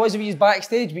see how he was when he was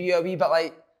backstage? Were you a wee bit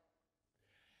like,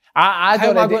 how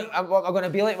am I going to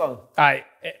be like one? Aye,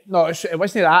 no, it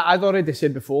wasn't that. I'd already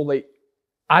said before, like,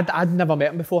 I'd never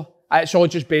met him before. It's all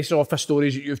just based off the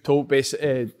stories that you've told, based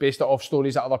it off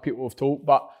stories that other people have told,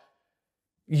 but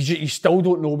you still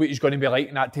don't know what he's going to be like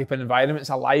in that type of environment. It's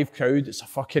a live crowd, it's a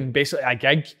fucking, basically a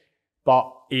gig,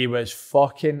 but he was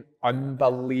fucking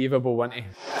unbelievable, wasn't he?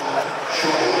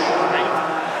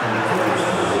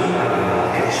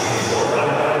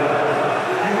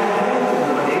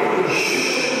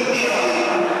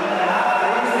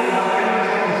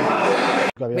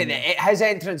 I mean, his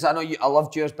entrance, I know I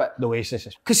loved yours, but the Oasis.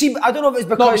 Because see, I don't know if it's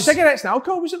because no, it was cigarettes and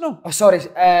alcohol, was it no? Oh, sorry,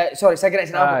 cigarettes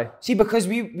and alcohol. See, because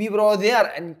we were all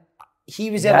there and he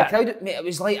was in the crowd, mate. It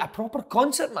was like a proper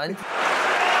concert, man.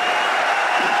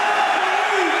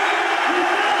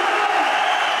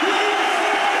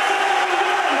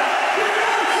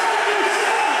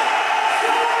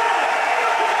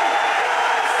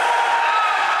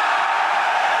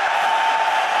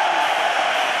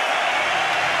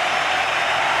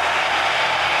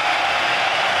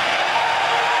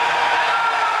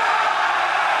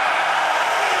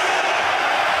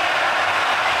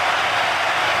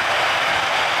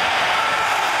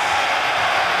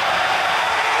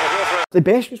 The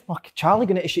best was fucking Charlie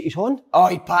going to shake his horn. Oh,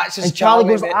 he pats his and Charlie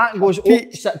goes like that and goes, oh,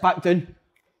 sit back down.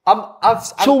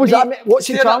 So was that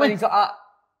watching Charlie?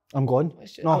 I'm gone.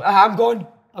 No. I'm gone.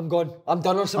 I'm gone. I'm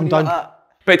done or something like that.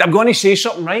 But I'm going to say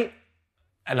something, right?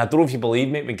 And I don't know if you believe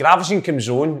me, when Gravison comes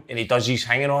on and he does his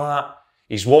hanging on that,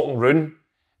 he's walking round,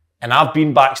 and I've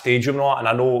been backstage with him and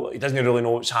I know he doesn't really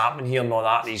know what's happening here and all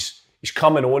that, and he's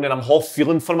coming on and I'm half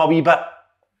feeling for him a wee bit.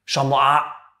 So I'm like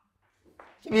that.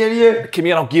 Come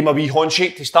here, I'll give him a wee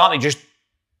handshake to start, and he just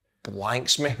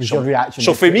blanks me. Your reaction.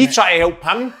 So for me trying to help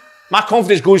him, my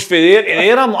confidence goes from there to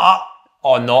there, I'm like,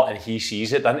 oh no, and he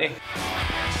sees it, doesn't he?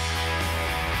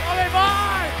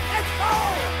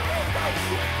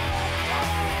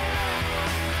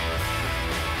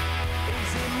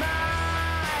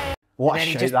 What and a then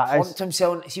he shite just that plumped is.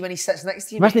 himself. See when he sits next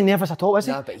to you? Wasn't he nervous at all, was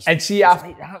he? Nah, but And see,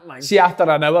 after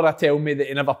an hour of telling me that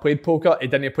he never played poker, he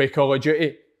didn't play Call of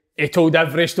Duty. He told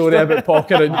every story about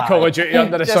poker and Call of Duty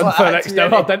under the sun like for the that next to you,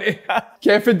 hour, didn't he?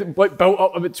 Kevin built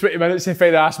up about 20 minutes to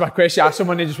finally ask my question. Asked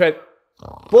someone and he just went,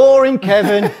 boring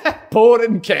Kevin.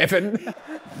 Boring Kevin.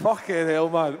 Fucking hell,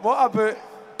 man. What about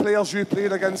players you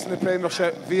played against in the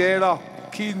Premiership? Vieira,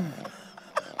 Keane.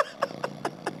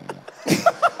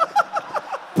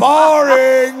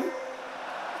 Boring!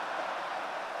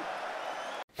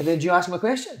 And then did you ask him a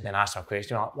question? Then I asked him a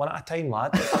question, I'm like, one at a time,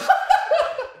 lad.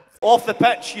 Off the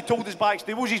pitch, you told us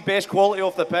backstage, what was his best quality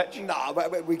off the pitch? No,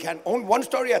 but we can own one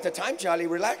story at a time, Charlie,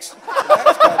 relax.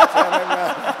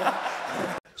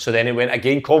 So then he went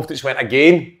again, confidence went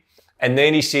again, and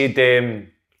then he said,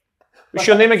 what's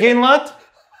your name again, lad?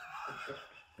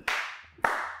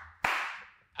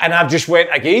 And I just went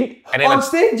again. And then on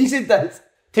stage he said that?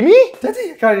 To me? Did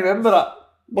he? I can't remember that.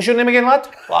 What's your name again, lad?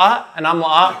 Like that. And I'm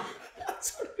like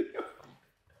that.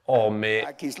 Oh, mate.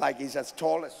 Like he's as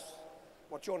tall as...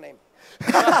 What's your name?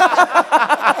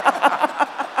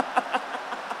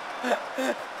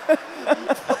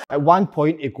 At one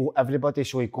point, he got everybody,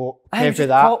 so he got Kev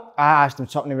that. I asked him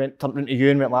something, he went, turned into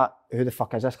you and went like, who the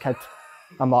fuck is this kid?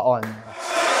 I'm like, oh no.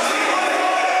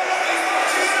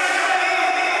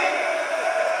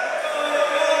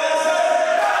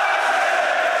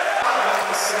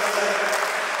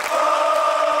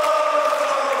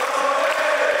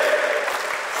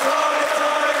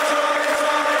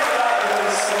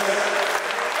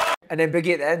 and then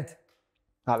Boogie at the end.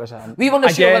 That was it. We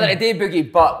weren't sure whether to do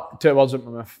Boogie, but... Two words in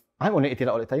my mouth. I think we'll need to do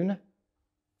that all the time now.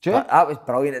 Do you? That was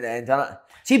brilliant at the end, wasn't it?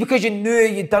 See, because you knew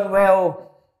you'd done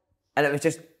well, and it was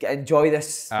just enjoy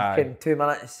this fucking 2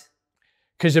 minutes.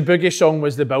 Because the Boogie song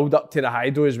was the build-up to the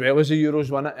Hydro as well as the Euros,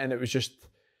 wasn't it? And it was just...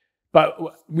 But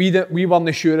we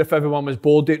weren't sure if everyone was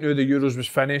bored, didn't know the Euros was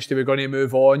finished, they were going to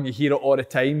move on, you hear it all the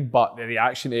time, but the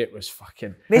reaction to it was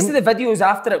fucking... Most of the videos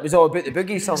after it was all about the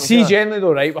Boogie song. See, generally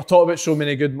though, right, we're talking about so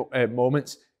many good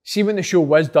moments. See when the show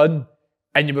was done,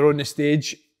 and you were on the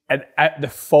stage, and the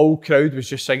full crowd was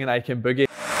just singing I Can Boogie.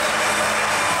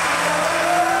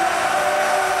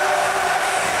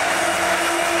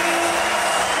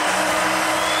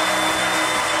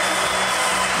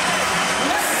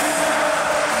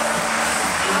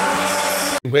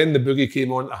 When the Boogie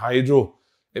came on to Hydro,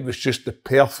 it was just the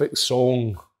perfect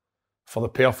song for the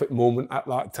perfect moment at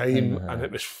that time, and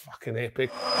it was fucking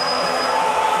epic.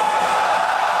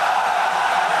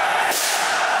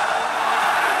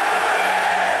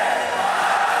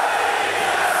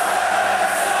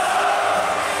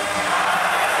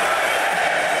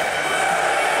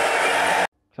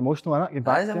 It's emotional, isn't it?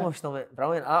 That is emotional, mate.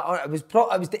 Brilliant. It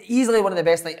was easily one of the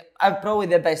best nights, probably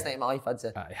the best night of my life, I'd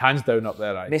say. Hands down up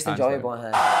there, right? Most enjoyable.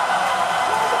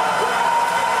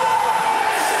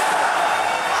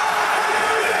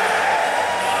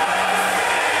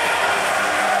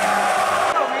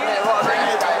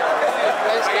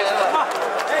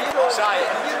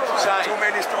 Too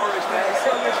many stories, man.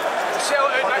 Sell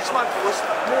it out next month.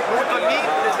 What I need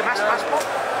is the mass passport.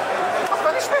 I've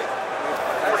finished it.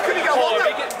 I couldn't get one.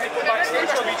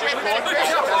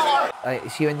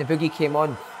 Right, see when the Boogie came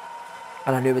on,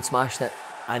 and I knew we'd smashed it,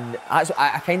 and I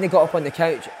kind of got up on the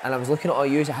couch and I was looking at all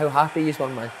you, how happy you were,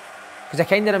 man. Because I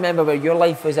kind of remember where your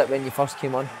life was at when you first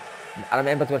came on. I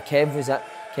remembered where Kev was at.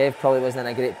 Kev probably wasn't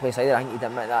in a great place either, I think he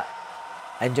didn't admit that.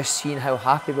 And just seeing how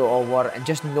happy we all were, and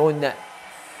just knowing that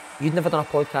you'd never done a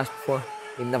podcast before,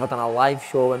 you'd never done a live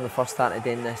show when we first started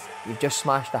doing this, you've just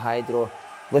smashed the Hydro,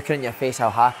 looking in your face how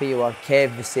happy you were,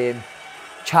 Kev the same,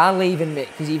 Charlie even, mate,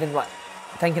 because even like,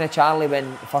 thinking of Charlie when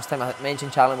the first time I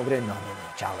mentioned Charlie McGrew, no,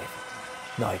 Charlie,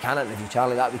 no, you can't interview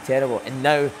Charlie, that'd be terrible. And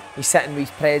now he's sitting with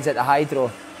his preds at the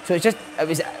Hydro. So it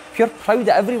was pure proud of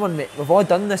everyone, mate. We've all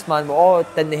done this, man. We all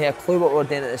didn't have a clue what we were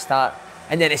doing at the start.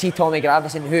 And then to see Tommy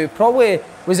Gravison, who probably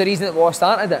was the reason that we all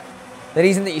started it. The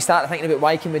reason that you started thinking about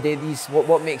why can we do these,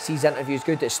 what makes these interviews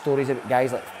good, it's stories about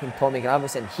guys like Tommy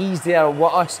Gravison. He's there,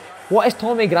 what is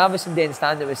Tommy Gravison doing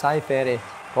standing with Cy Ferry,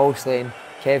 Paul Slane,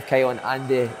 Kev Kyle and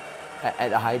Andy at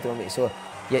the Hydro, mate. So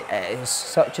yeah, it was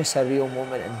such a surreal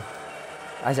moment, and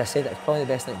as I said, it's probably the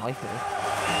best night of my life, mate.